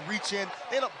it, they want to reach in.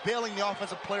 They end up bailing the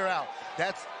offensive player out.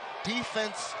 That's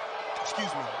defensive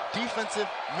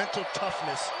mental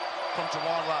toughness from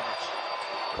Juwan Roberts.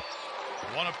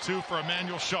 1 of 2 for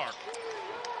Emmanuel Sharp.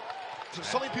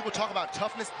 So many people talk about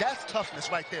toughness. That's toughness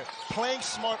right there. Playing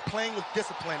smart, playing with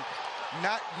discipline,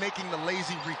 not making the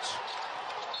lazy reach.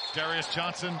 Darius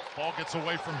Johnson, ball gets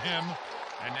away from him.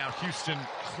 And now Houston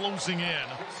closing in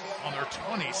on their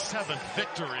 27th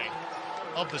victory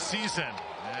of the season.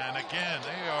 And again,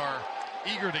 they are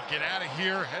eager to get out of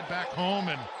here, head back home,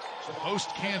 and host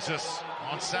Kansas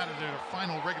on Saturday, their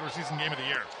final regular season game of the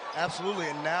year. Absolutely,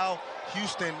 and now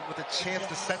Houston with a chance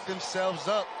to set themselves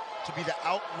up to be the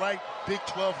outright Big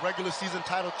 12 regular season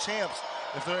title champs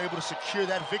if they're able to secure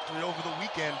that victory over the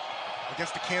weekend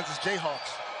against the Kansas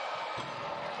Jayhawks.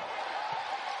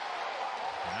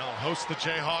 And they'll host the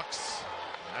Jayhawks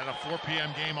at a 4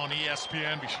 p.m. game on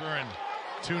ESPN. Be sure and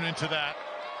tune into that.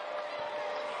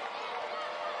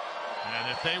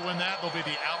 And if they win that, they'll be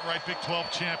the outright Big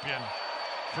 12 champion.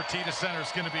 Fertitta Center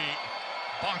is going to be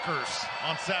bonkers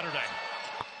on Saturday.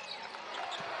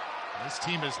 This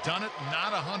team has done it,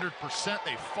 not 100%.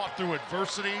 They fought through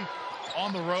adversity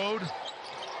on the road,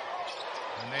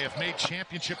 and they have made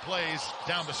championship plays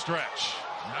down the stretch.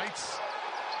 Knights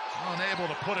unable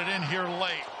to put it in here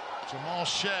late. Jamal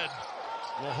Shed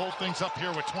will hold things up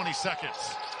here with 20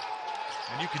 seconds.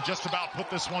 And you can just about put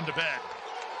this one to bed.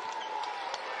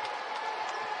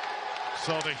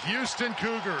 So the Houston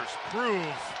Cougars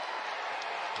prove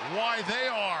why they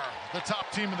are the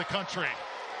top team in the country.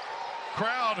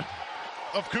 Crowd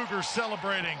of Cougars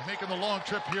celebrating, making the long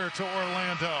trip here to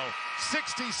Orlando.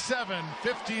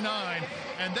 67-59,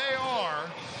 and they are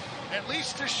at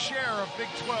least a share of Big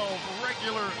 12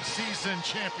 regular season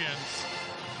champions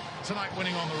tonight,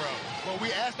 winning on the road. Well,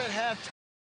 we asked at